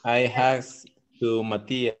 I asked to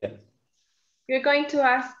Matthias. you're going to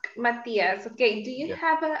ask Matias. Okay. Do you Yeah.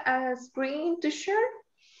 have a screen to share?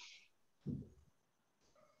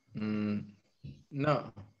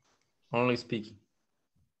 No, only speaking.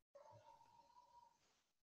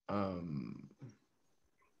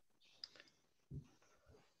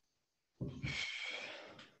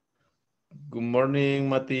 Good morning,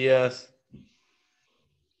 Matthias.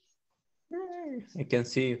 I can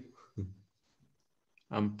see you.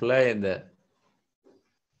 I'm playing the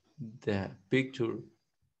picture,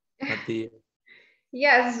 Matthias.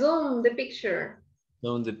 Yeah, zoom the picture.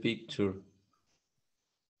 On the picture.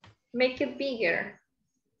 Make it bigger.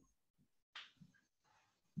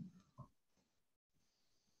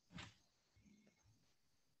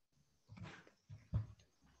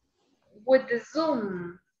 With the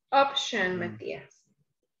zoom option, Matias.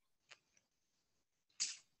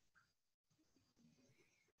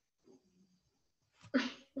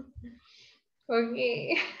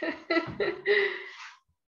 Okay.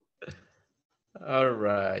 All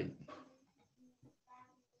right.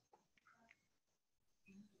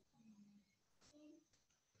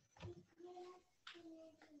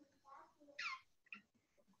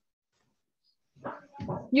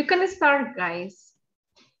 You can start, guys.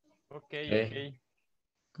 Okay.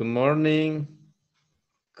 Good morning.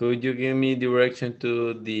 Could you give me direction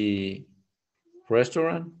to the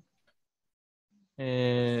restaurant?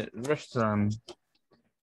 Restaurant.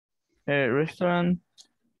 Restaurant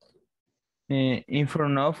in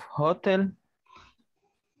front of hotel.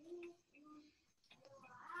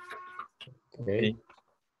 Okay.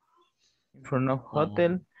 In front of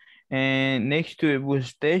hotel and next to a bus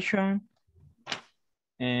station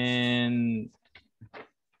and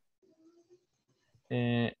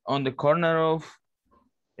on the corner of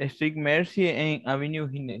Street Mercy and Avenue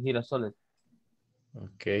Girasoles.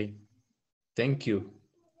 Okay. Thank you.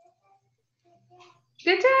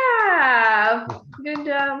 Good job. Good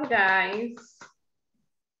job, guys.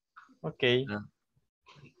 Okay.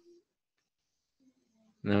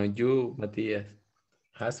 Now you, Matthias,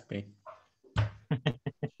 ask me.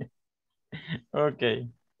 Okay.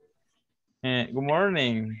 Good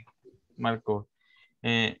morning, Marco.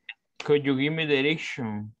 Could you give me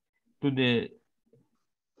direction to the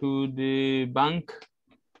bank?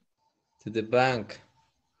 To the bank.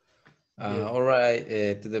 Yes. All right.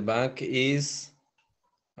 To the bank is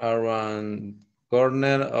around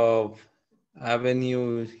corner of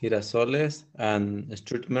Avenue Girasoles and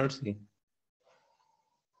Street Mercy.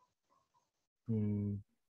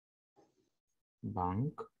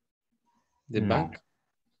 Bank? The No. bank?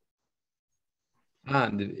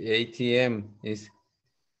 The ATM is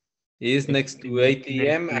next to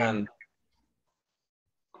ATM and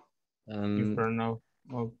in front of,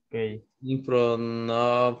 okay. in front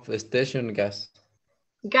of station gas.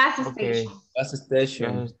 Gas Okay. station. Gas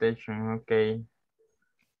station. Gas station, okay.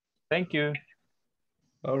 Thank you.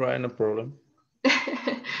 All right, no problem.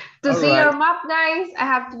 To All see right. your map, guys, I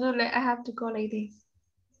have to go like this.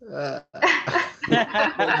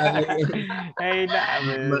 Hey,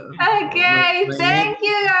 Okay, thank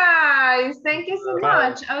you guys. Thank you so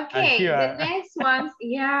much. Okay, Aquí the va. next ones,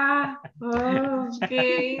 yeah.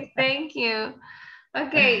 Okay, thank you.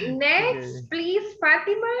 Okay, next, please,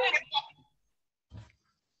 Fatima.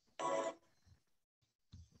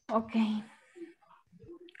 Okay.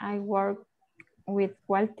 I work with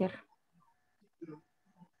Walter.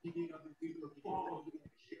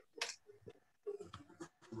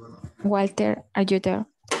 Walter, are you there?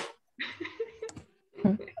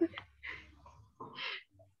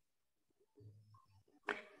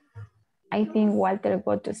 I think Walter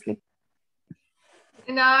go to sleep.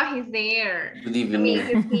 No, he's there. Good evening.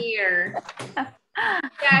 He's here.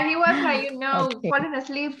 Yeah, he was like, Okay. falling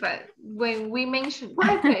asleep, but when we mentioned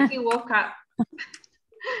Walter, he woke up.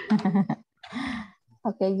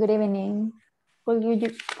 Okay, good evening. Could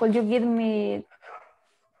you give me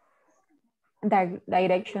the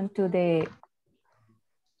direction to the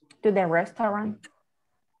restaurant?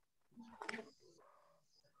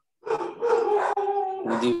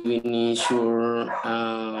 Good evening, sure.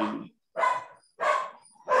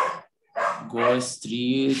 Go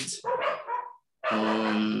street,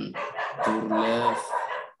 to left,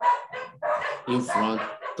 in front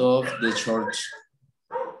of the church.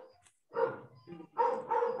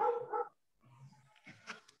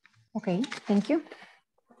 Okay, thank you.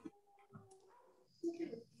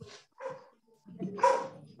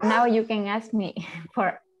 Now you can ask me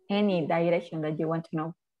for any direction that you want to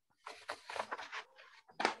know.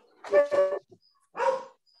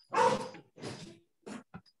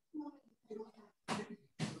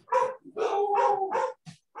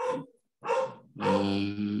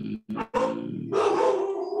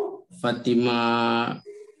 Fatima,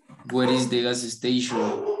 where is the gas station?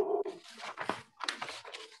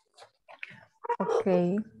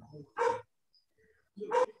 Okay.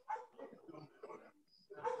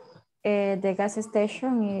 The gas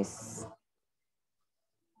station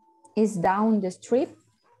is down the street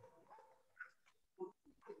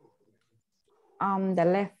on the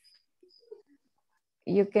left.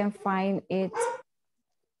 You can find it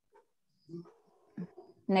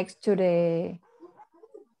next to the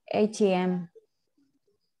ATM.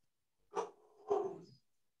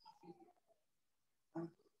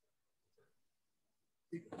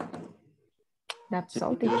 That's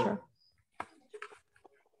all, teacher.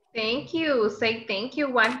 Thank you. Say thank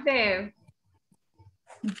you, Walter.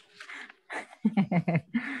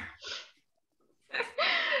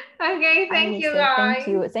 Okay, thank you, guys. Thank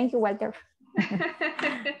you. Thank you, Walter.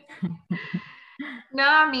 No,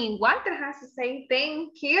 I mean, Walter has to say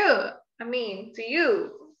thank you. I mean, to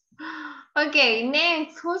you. Okay,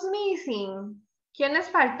 next, who's missing? ¿Quiénes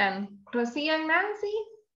faltan? Rocío and Nancy?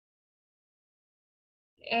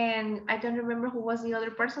 And I don't remember who was the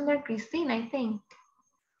other person there. Christine, I think.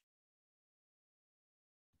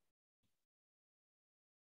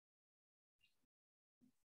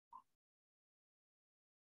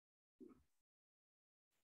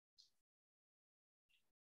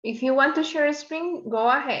 If you want to share a screen, go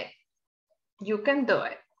ahead. You can do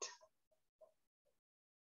it.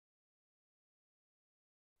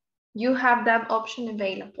 You have that option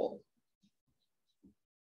available.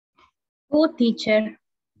 Good, teacher.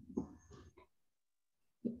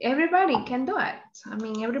 Everybody can do it. I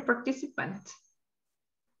mean, every participant.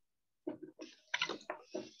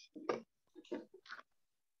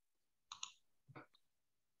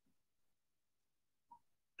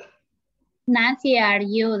 Nancy, are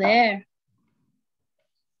you there?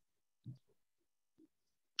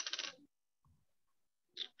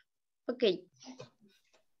 Okay.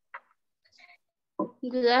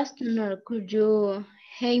 Good afternoon. Could you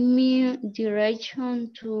help me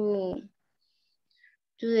direction to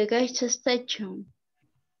the gas station?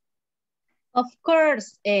 Of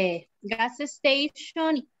course, gas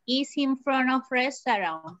station is in front of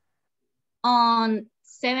restaurant on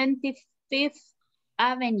 75th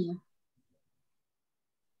Avenue.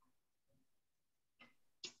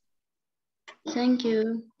 Thank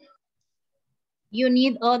you. You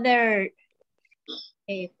need other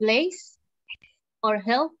place or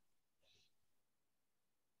help?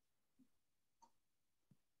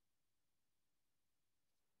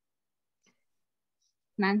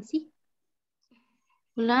 Nancy?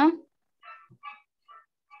 Hola?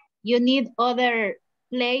 You need other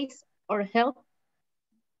place or help?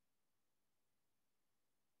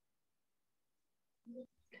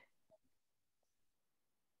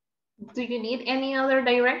 Do you need any other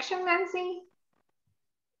direction, Nancy?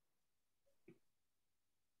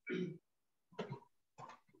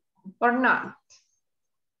 Or not?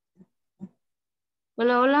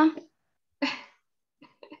 Hola, hola.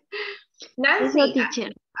 Nancy, teacher.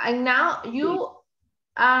 Now you,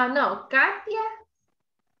 no, Katia,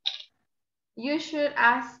 you should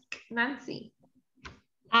ask Nancy.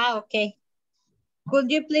 Ah, okay.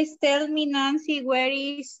 Could you please tell me, Nancy, where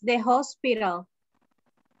is the hospital?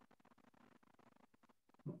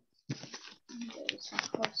 There's a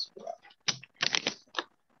hospital.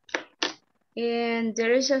 And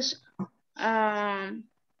there is a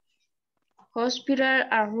hospital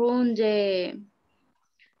around the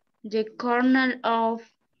corner of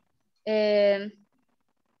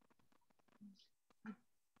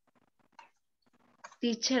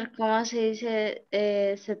teacher, ¿cómo se dice?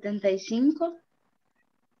 75.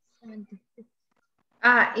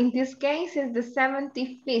 In this case, it's the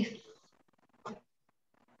 75th.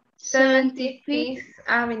 75th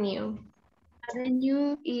Avenue.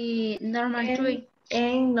 Avenue y Norman Street.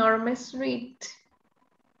 And Norman Street.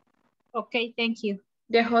 Okay, thank you.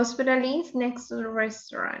 The hospital is next to the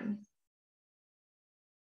restaurant.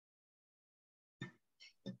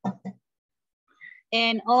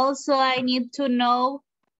 And also I need to know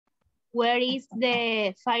where is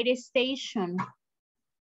the fire station?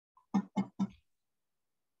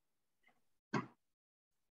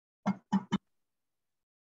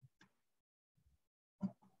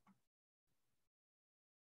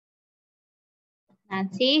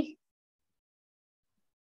 Nancy?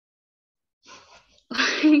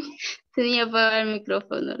 Tenía apagado el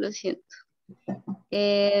micrófono, lo siento.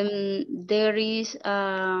 There is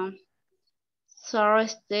a fire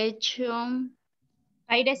station.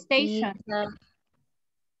 Fire station.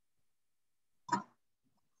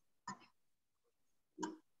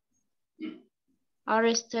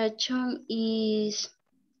 Our station is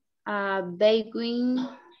between.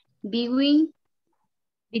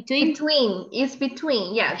 It's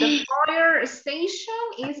between. Yeah, the fire station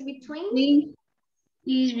is between.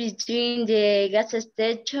 Is between the gas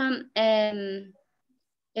station and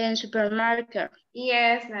supermarket.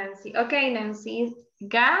 Yes, Nancy. Okay, Nancy.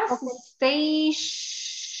 Gas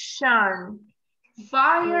station.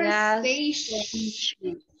 Fire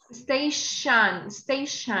station. Station.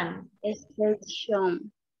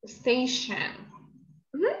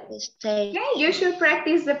 Okay, you should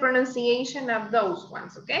practice the pronunciation of those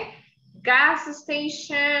ones, okay? Gas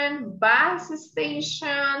station, bus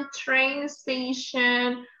station, train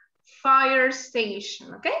station, fire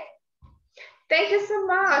station, okay? Thank you so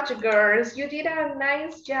much, girls. You did a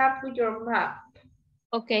nice job with your map.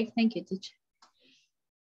 Okay, thank you, teacher.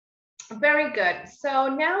 Very good.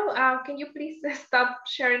 So now, can you please stop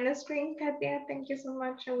sharing the screen, Katia? Thank you so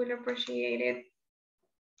much. I will appreciate it.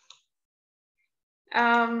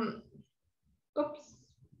 Oops.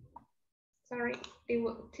 Sorry, it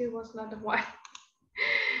was not the one.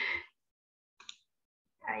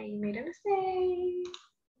 I made a mistake.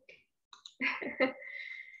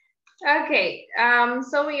 Okay,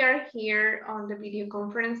 so we are here on the video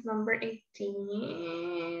conference number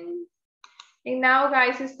 18. And now,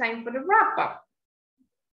 guys, it's time for the wrap up.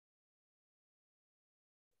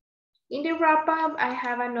 In the wrap up, I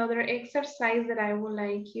have another exercise that I would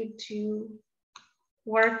like you to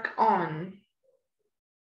work on.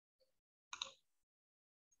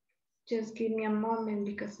 Just give me a moment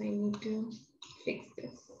because I need to fix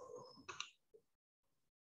this.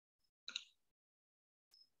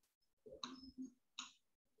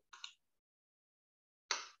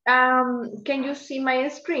 Can you see my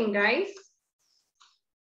screen, guys?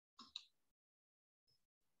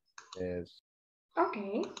 Yes.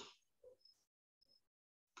 Okay.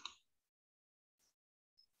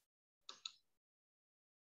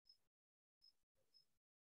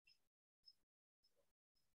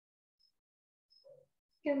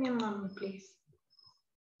 Give me a moment, please.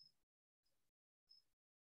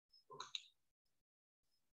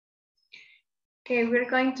 Okay, we're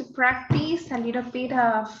going to practice a little bit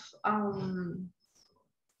of,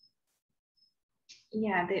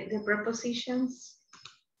 yeah, the prepositions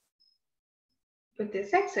with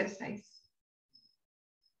this exercise.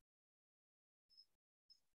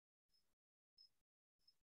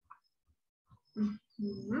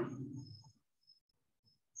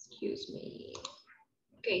 Excuse me.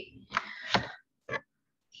 Okay.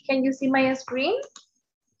 Can you see my screen?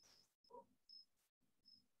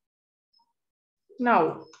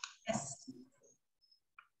 No. Yes.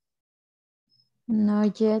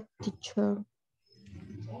 Not yet, teacher.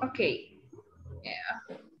 Okay.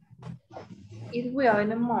 Yeah. It will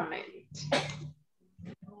in a moment.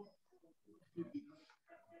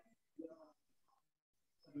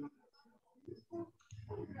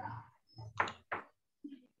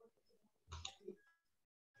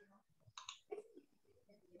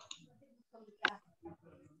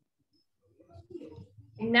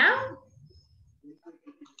 Now?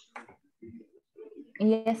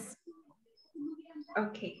 Yes.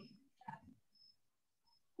 Okay.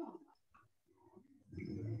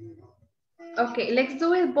 Okay, let's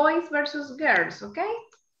do it boys versus girls, okay?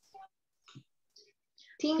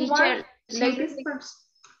 Team one, ladies first.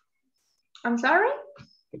 I'm sorry?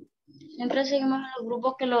 Siempre seguimos en los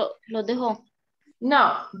grupos que los dejó.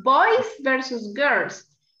 No, boys versus girls.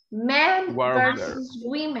 Men versus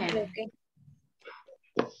women. Okay.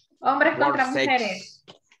 Hombres contra mujeres.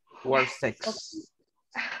 Word sex.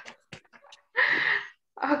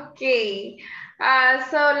 Okay,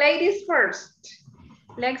 so ladies first.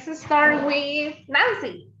 Let's start with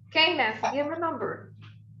Nancy. Okay, Nancy, give a number.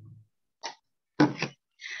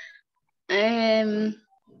 A.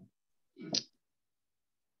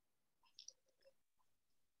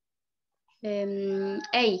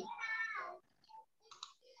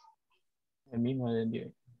 El mismo de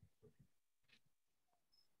 10.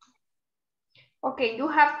 Okay, you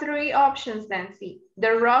have three options, Nancy.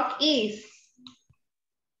 The rock is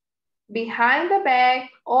behind the bed,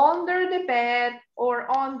 under the bed, or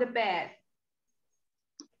on the bed.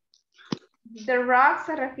 The rock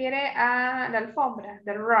se refiere a la alfombra,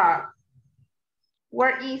 the rock.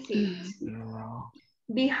 Where is it?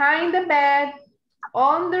 Behind the bed,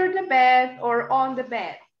 under the bed, or on the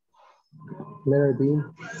bed? Letter B.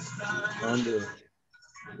 Under.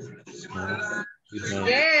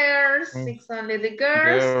 Girls, it's only the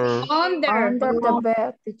girls. Under the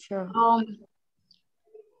bed, teacher.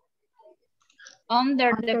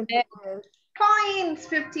 Under the bed. Points,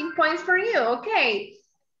 15 points for you, okay.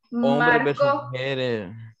 Hombre versus Marco,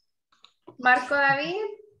 mujeres. Marco David.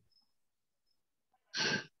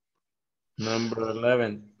 Number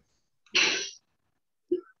 11.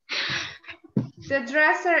 The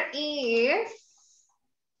dresser is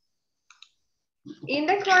in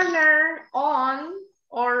the corner, on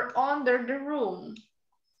or under the room.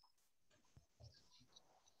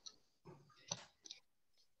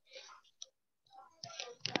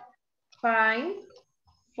 Fine.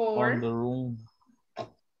 4. On the room.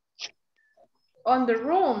 On the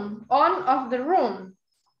room. On of the room.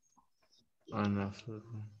 On of the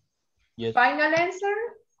room. Yes. Final answer?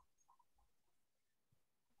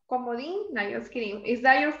 Comodín? No, just kidding. Is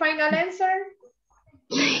that your final answer?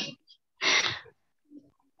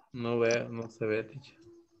 No veo, no se ve, teacher.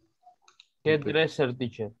 ¿Qué dresser,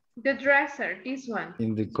 teacher? The dresser, this one.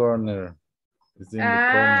 In the corner. It's in the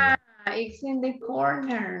corner. It's in the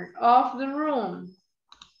corner of the room.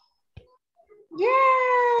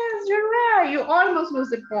 Yes, you're right. You almost lose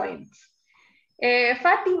the point.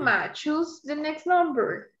 Fatima, choose the next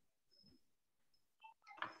number.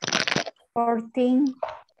 14.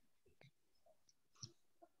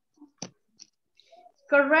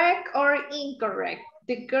 Correct or incorrect?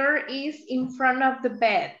 The girl is in front of the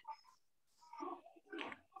bed.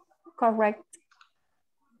 Correct.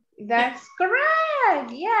 That's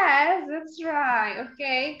correct. Yes, that's right.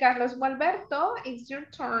 Okay, Carlos Gualberto, it's your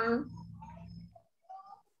turn.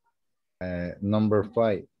 Number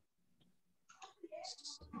 5.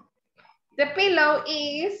 The pillow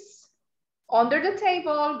is under the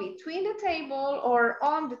table, between the table, or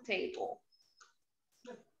on the table.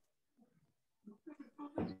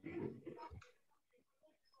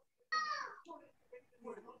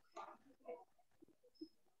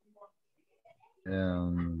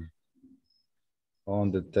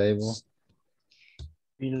 On the table.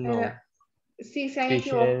 Pillow. Sí, se han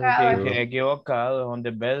Teacher, equivocado. que equivocado. On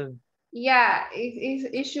the bed. Yeah,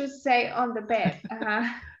 it should say on the bed.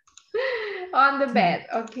 On the bed,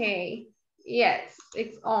 okay. Yes,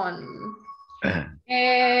 it's on.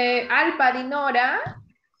 Alba Dinora.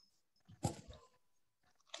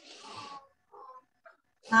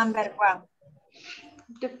 Number 1.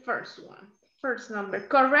 The first one. First number.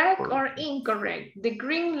 Correct or incorrect? The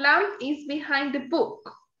green lamp is behind the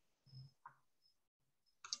book.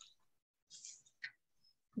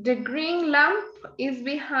 The green lamp is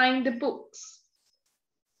behind the books.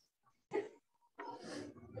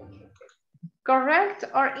 Correct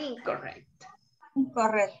or incorrect?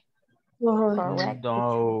 Incorrect. Correct.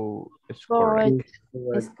 No, it's correct.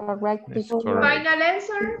 It's correct. It's correct. Final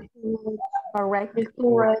answer? Correct. It's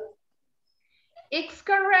correct. It's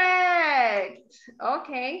correct.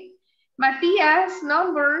 Okay. Matías,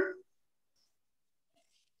 number?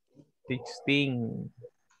 16.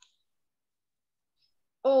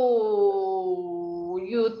 Oh,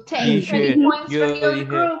 you take 20 points from your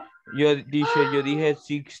group. Yo dije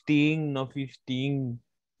 16, no 15.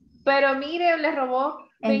 Pero mire, le robó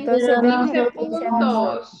 20 Entonces,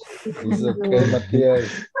 puntos. It's okay,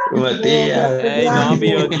 Matías. Matías. Ey, no,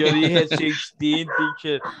 yo dije 16,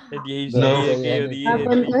 teacher. El 16 que yo dije.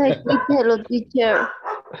 Entonces, quítelo, teacher.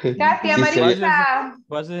 Katia, Marisa.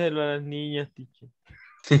 Páseselo a las niñas, teacher.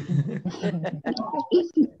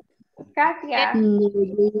 Katia.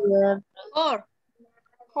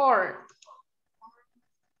 4.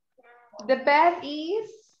 The bed is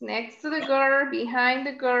next to the girl, behind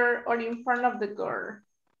the girl, or in front of the girl.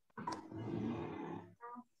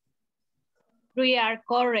 We are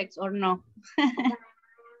correct or no?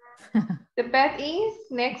 The bed is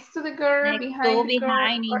next to the girl, Next behind to, the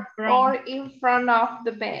behind, girl, in front. or in front of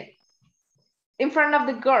the bed. In front of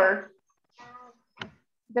the girl.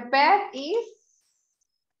 The bed is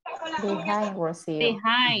behind, Rocio.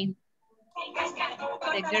 Behind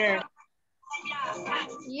the girl.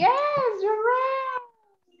 Yes, you're right.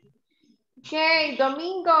 Okay,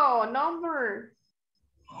 Domingo, number.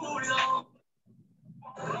 Marlon.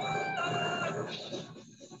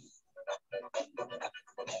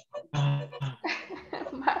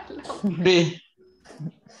 3.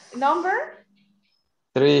 Number?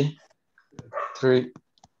 3.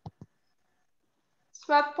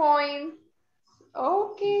 Swap point.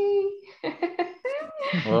 Okay.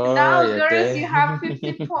 Oh, Now, girls, okay. you have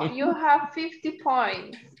 50 points. You have 50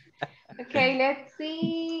 points. Okay, let's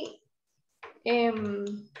see.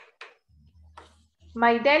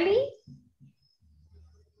 My Delhi.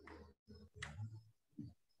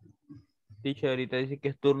 Teacher, ahorita dice que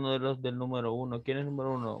es turno de los del número 1. ¿Quién es el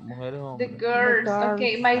número 1? ¿Mujeres o The hombres? girls.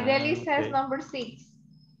 Okay, my Delhi says okay. number 6.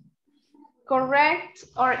 Correct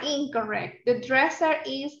or incorrect? The dresser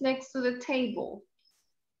is next to the table.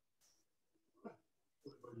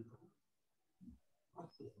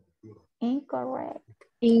 Incorrect.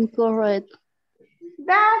 Incorrect.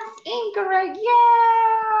 That's incorrect.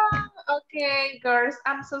 Yeah. Okay, girls,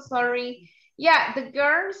 I'm so sorry. Yeah, the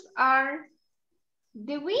girls are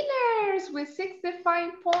the winners with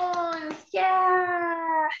 65 points.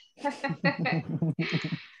 Yeah.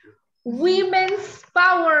 Women's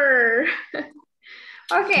power.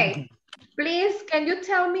 Okay. Please, can you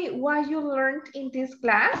tell me what you learned in this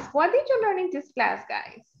class? What did you learn in this class,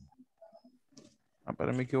 guys?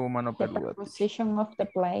 Para mí que hubo mano peluda. Position of the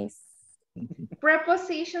place.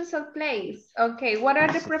 Prepositions of place. Okay, what are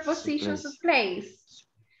the prepositions of place?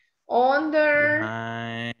 Under,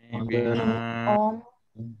 Behind, on,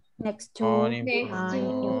 next to, in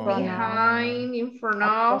behind, in front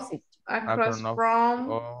of, across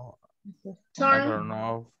from, turn.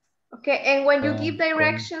 Okay, and when you give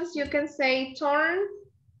directions, you can say turn.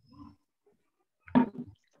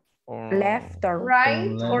 Left or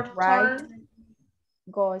right, or right. turn.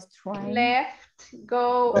 Go straight. Left,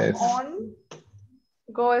 go Left. on.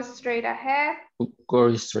 Go straight ahead.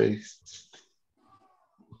 Go straight.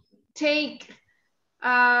 Take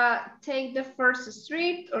the first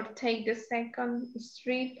street or take the second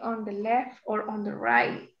street on the left or on the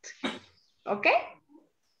right. Okay?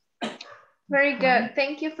 Very good.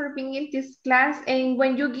 Thank you for being in this class. And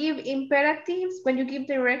when you give imperatives, when you give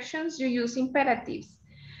directions, you use imperatives.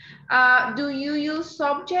 Do you use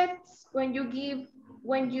subjects when you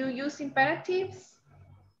use imperatives?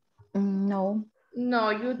 No. No,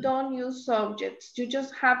 you don't use subjects. You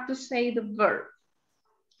just have to say the verb.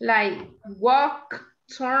 Like walk,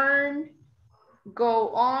 turn, go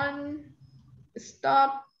on,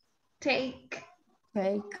 stop, take,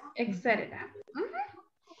 etc.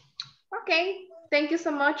 Okay, thank you so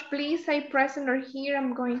much. Please say present or here.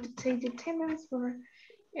 I'm going to take the attendance for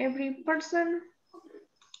every person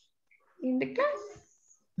in the class.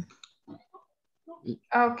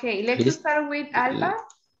 Okay, let's start with Alba.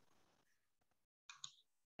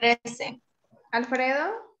 Present.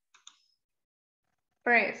 Alfredo.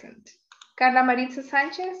 Present. Carla Maritza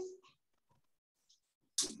Sánchez.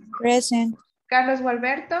 Present. Carlos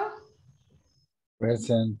Gualberto.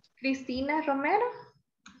 Present. Cristina Romero.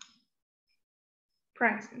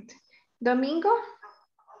 Present. Domingo.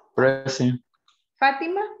 Present.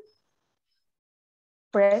 Fátima.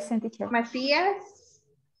 Present, teacher. Matías.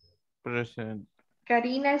 Present.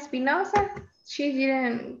 Karina Espinosa. She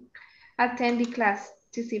didn't attend the class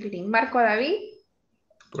this evening. Marco David.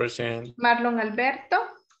 Present. Marlon Alberto.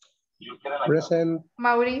 Present.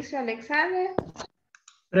 Mauricio Alexander.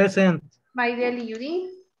 Present. Maideli Judith.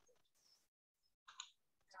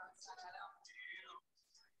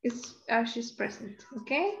 She's present,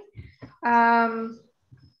 okay?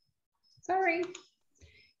 Sorry.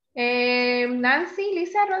 Nancy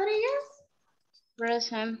Lisa Rodríguez.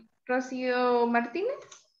 Present. Rocío Martínez.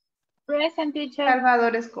 Present, teacher.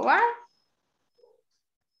 Salvador Escobar.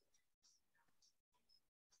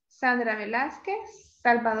 Sandra Velázquez.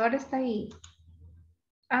 Salvador está ahí.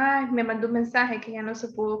 Ay, me mandó un mensaje que ya no se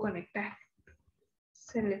pudo conectar.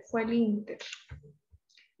 Se le fue el Inter.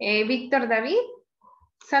 Víctor David.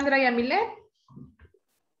 Sandra Yamilet.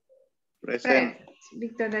 Present.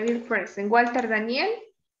 Víctor David present. Walter Daniel.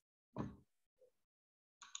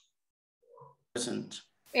 Present.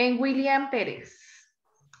 En William Pérez.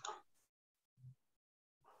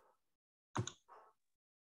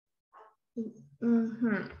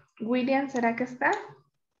 William, ¿será que está?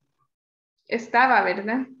 Estaba,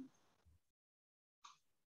 ¿verdad?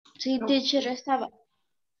 Sí, teacher, estaba.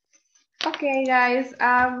 Okay, guys.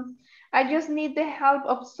 I just need the help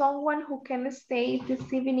of someone who can stay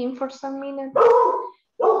this evening for some minutes.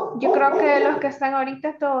 Yo creo que los que están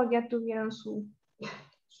ahorita todos ya tuvieron sus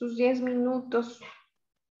 10 minutos.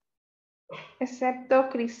 Excepto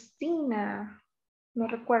Cristina. No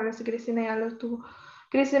recuerdo si Cristina ya lo tuvo.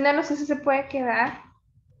 Cristina, no sé si se puede quedar.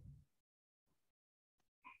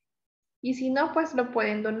 Y si no, pues lo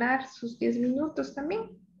pueden donar sus 10 minutos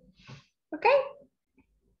también. ¿Ok?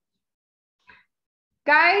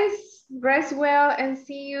 Guys, rest well and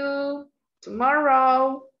see you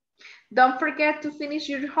tomorrow. Don't forget to finish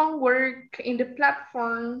your homework in the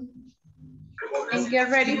platform and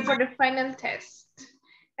get ready for the final test.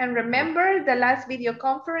 And remember, the last video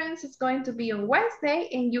conference is going to be on Wednesday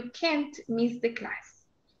and you can't miss the class.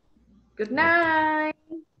 Good night.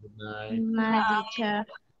 Good night. Good night, teacher.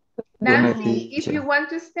 Nancy, if you want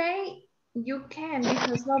to stay, you can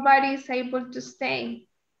because nobody is able to stay.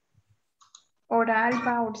 Or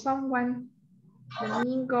Alba or someone.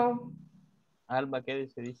 Domingo. Alba, ¿qué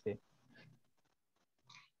dice?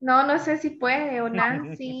 No, no sé si puede. O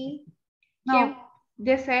Nancy. No. ¿Quién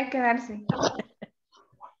desea quedarse?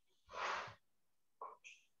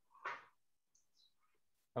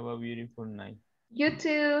 Have a beautiful night. You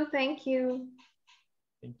too. Thank you.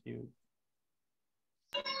 Thank you.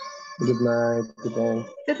 Good night. Good day.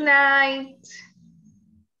 Good night.